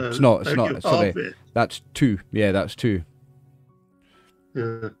 No, it's not. It's not. Sorry. That's 2. Yeah, that's 2.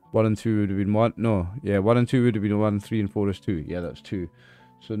 1 and 2 would have been 1. No, yeah, 1 and 2 would have been 1. 3 and 4 is 2. Yeah, that's 2.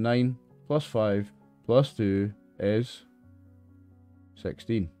 So 9 plus 5 plus 2 is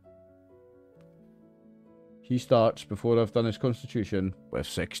 16. He starts, before I've done his constitution, with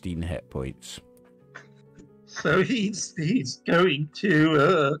 16 hit points. So he's going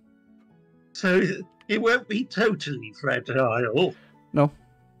to... so it won't be totally fragile. No.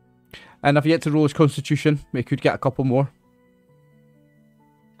 And I've yet to roll his constitution. We could get a couple more.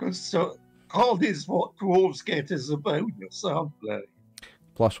 So odd is what dwarves get as a bonus, aren't they?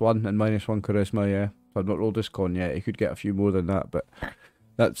 +1 and -1 charisma, yeah. I've not rolled his con yet. He could get a few more than that, but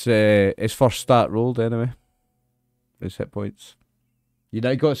that's his first stat rolled anyway. His hit points. You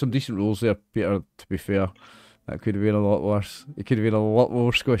now got some decent rolls there, Peter, to be fair. That could have been a lot worse. It could have been a lot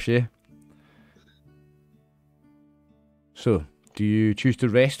more squishy. So, do you choose to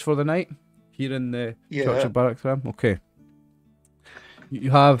rest for the night here in the Church of Barak Thram? Okay.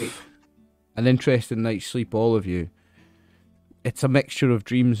 You have an interesting night's sleep, all of you. It's a mixture of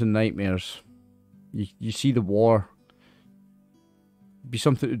dreams and nightmares. You see the war. It'd be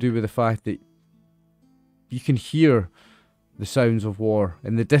something to do with the fact that you can hear the sounds of war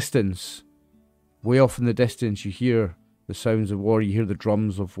in the distance. Way off in the distance, you hear the sounds of war. You hear the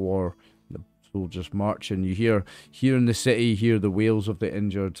drums of war, the soldiers marching. You hear here in the city, you hear the wails of the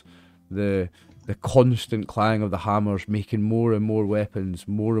injured, the constant clang of the hammers making more and more weapons,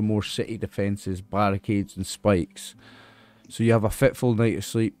 more and more city defences, barricades and spikes. So you have a fitful night of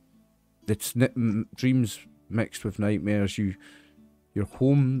sleep. It's dreams mixed with nightmares. You're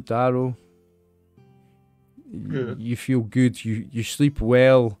home, Darrow. Yeah. You feel good. You sleep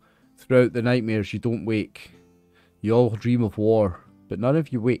well throughout the nightmares. You don't wake. You all dream of war, but none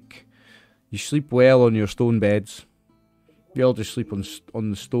of you wake. You sleep well on your stone beds. You all just sleep on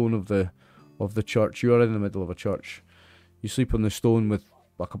the stone of the church. You are in the middle of a church. You sleep on the stone with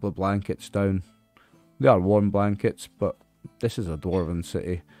a couple of blankets down. They are warm blankets, but this is a dwarven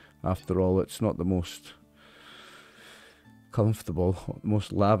city. After all, it's not the most comfortable,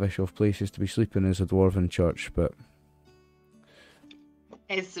 most lavish of places to be sleeping is a dwarven church, but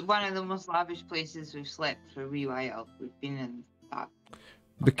it's one of the most lavish places we've slept for a wee while. We've been in that.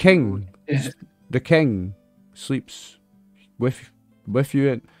 The king sleeps with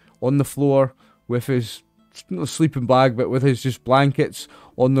you on the floor with his not a sleeping bag, but with his just blankets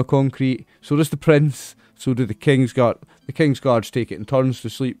on the concrete. So does the prince. So do the king's guard. The king's guards take it in turns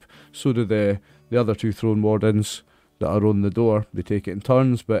to sleep. So do the other two throne wardens that are on the door. They take it in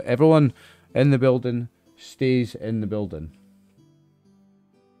turns, but everyone in the building stays in the building.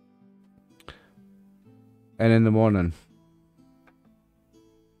 And in the morning,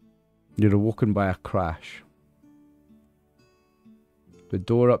 you're awoken by a crash. The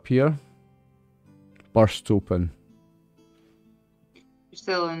door up here bursts open. You're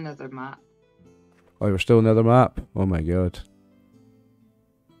still on another map. Oh, you're still on another map? Oh my god.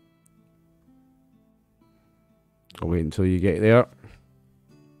 I'll wait until you get there.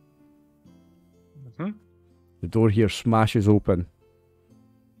 Mm-hmm. The door here smashes open.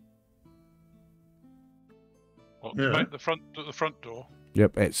 Well, Yeah. the front door.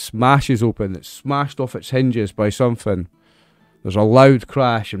 Yep, it smashes open. It's smashed off its hinges by something. There's a loud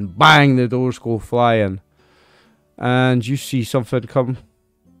crash and bang, the doors go flying. And you see something come.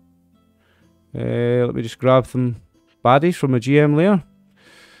 Let me just grab some baddies from a GM layer.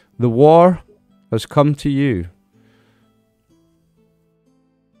 The war has come to you.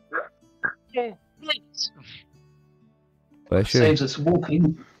 Bless you. Saves us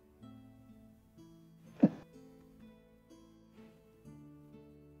walking.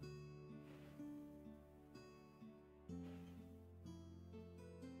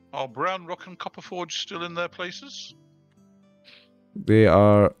 Are Brown Rock and Copperforge still in their places? They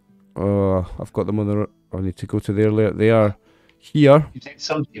are. I've got them on the. I need to go to their layer. They are here. You'd think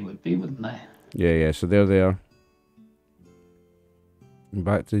somebody would be, wouldn't they? Yeah. So they're there.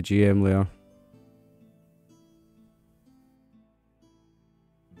 Back to the GM layer.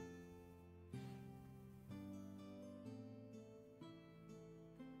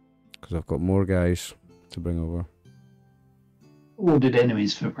 Because I've got more guys to bring over. Ordered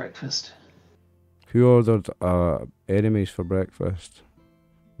enemies for breakfast. Who ordered enemies for breakfast?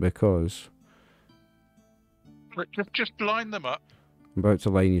 Because Just line them up. I'm about to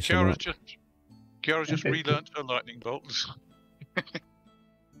line you some up. Kiara's just relearnt her lightning bolts.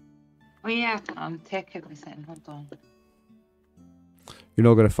 Oh yeah, I'm tech everything. Hold on. You're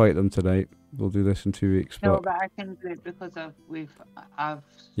not going to fight them tonight. We'll do this in 2 weeks. No, But but I can do it because I've.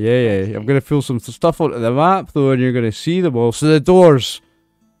 yeah. I'm going to fill some stuff onto the map though, and you're going to see them all. So the doors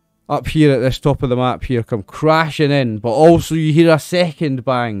up here at this top of the map here come crashing in, but also you hear a second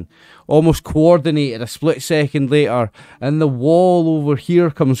bang, almost coordinated a split second later, and the wall over here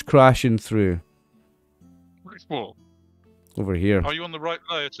comes crashing through. Which wall? Over here. Are you on the right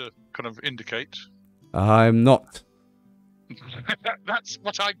layer to kind of indicate? I'm not. That's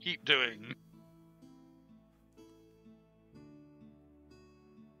what I keep doing.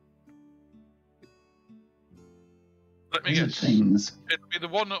 Let me guess. Things. It'd be the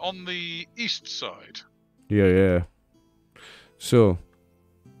one on the east side. Yeah. So,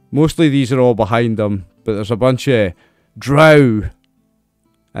 mostly these are all behind them, but there's a bunch of drow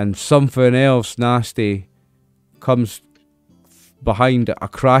and something else nasty comes behind a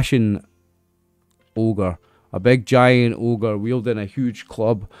crashing ogre. A big giant ogre wielding a huge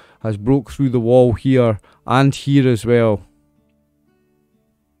club has broke through the wall here and here as well.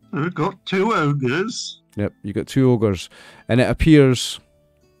 We've got 2 ogres. Yep, you got 2 ogres. And it appears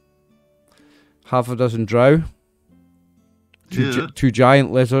half a dozen drow, two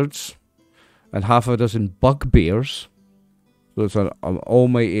giant lizards, and half a dozen bugbears. So it's an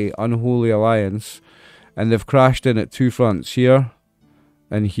almighty, unholy alliance. And they've crashed in at 2 fronts, here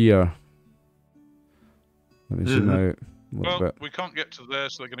and here. Let me zoom out a little bit. We can't get to there,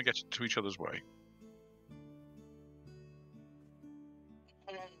 so they're going to get to each other's way.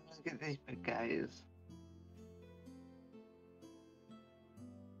 Look at these big guys.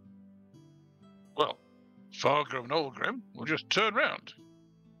 Well, Fargrim and Olgrim will just turn round.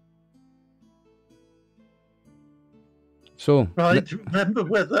 So, right, remember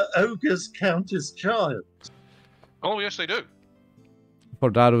whether ogres count as giants? Oh, yes, they do. for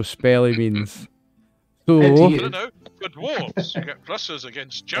Darrow's spelly means. So, No, for dwarves, you get pluses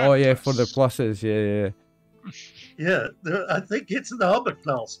against giant. Oh yeah, for the pluses, yeah. Yeah, I think it's an armor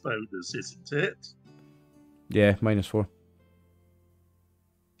class bonus, isn't it? Yeah, -4.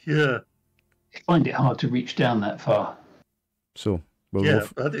 Yeah. I find it hard to reach down that far. So, we'll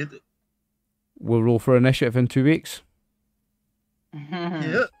roll for initiative in 2 weeks.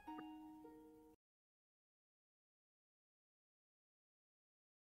 Yeah.